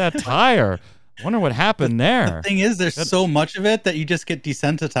bumper. Look at that tire. Wonder what happened there. The thing is, there's so much of it that you just get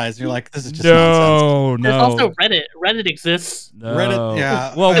desensitized. And you're like, this is just nonsense. There's also Reddit. Reddit exists. No. Reddit,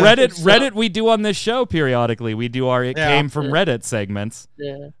 yeah. Well, Reddit we do on this show periodically. We do our It Came From Reddit segments.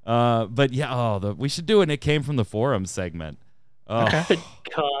 Yeah. But yeah, we should do an It Came From the Forum segment. Oh. Okay.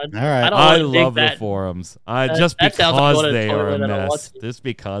 God. All right. I love the forums. Just because they are a mess. Just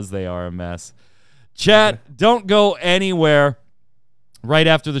because they are a mess. Chat, don't go anywhere. Right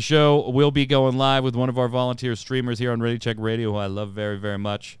after the show, we'll be going live with one of our volunteer streamers here on Ready Check Radio, who I love very, very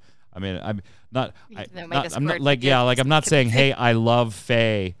much. I mean, I'm not saying, hey, I love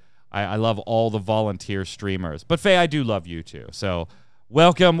Faye. I love all the volunteer streamers. But Faye, I do love you too. So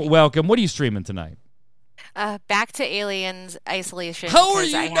welcome. What are you streaming tonight? Back to Aliens Isolation. How are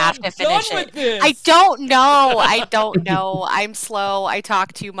you I not have to finish done it. with this? I don't know. I'm slow. I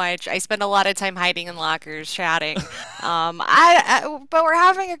talk too much. I spend a lot of time hiding in lockers, chatting. But we're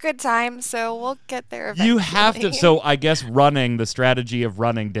having a good time, so we'll get there eventually. You have to. So I guess the strategy of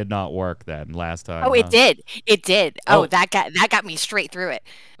running did not work then last time. Oh, it did. It did. Oh, that got me straight through it.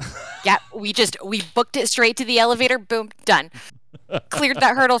 Yeah, we booked it straight to the elevator. Boom, done. Cleared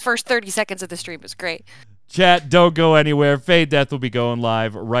that hurdle first 30 seconds of the stream. It was great. Chat, don't go anywhere. Fade Death will be going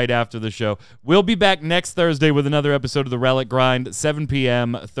live right after the show. We'll be back next Thursday with another episode of the Relic Grind, 7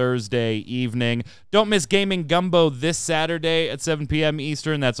 p.m. Thursday evening. Don't miss Gaming Gumbo this Saturday at 7 p.m.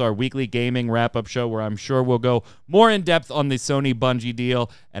 Eastern. That's our weekly gaming wrap-up show where I'm sure we'll go more in depth on the Sony Bungie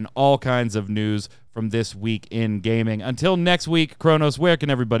deal and all kinds of news from this week in gaming. Until next week, Kronos, where can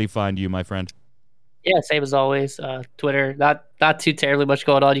everybody find you, my friend? Yeah, same as always. Twitter, not too terribly much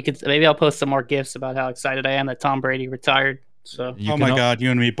going on. Maybe I'll post some more gifs about how excited I am that Tom Brady retired. So oh my God, you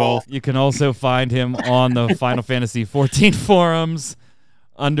and me both. You can also find him on the Final Fantasy XIV forums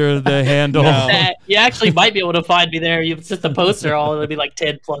under the handle. No. You actually might be able to find me there. It's just a poster. It'll be like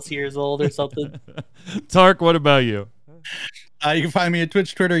 10 plus years old or something. Tark, what about you? You can find me at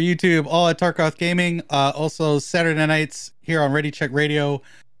Twitch, Twitter, YouTube, all at Tarkoth Gaming. Also Saturday nights here on Ready Check Radio.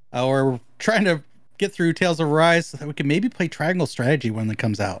 We're trying to get through Tales of Arise so that we can maybe play Triangle Strategy when it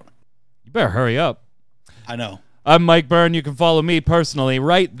comes out. You better hurry up. I know. I'm Mike Byrne. You can follow me personally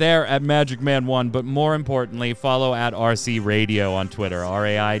right there at Magic Man 1, but more importantly, follow at RC Radio on Twitter,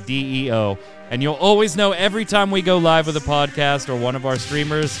 RAIDEO. And you'll always know every time we go live with a podcast or one of our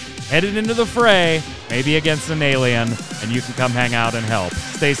streamers headed into the fray, maybe against an alien, and you can come hang out and help.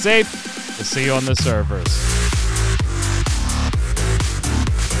 Stay safe. We'll see you on the servers.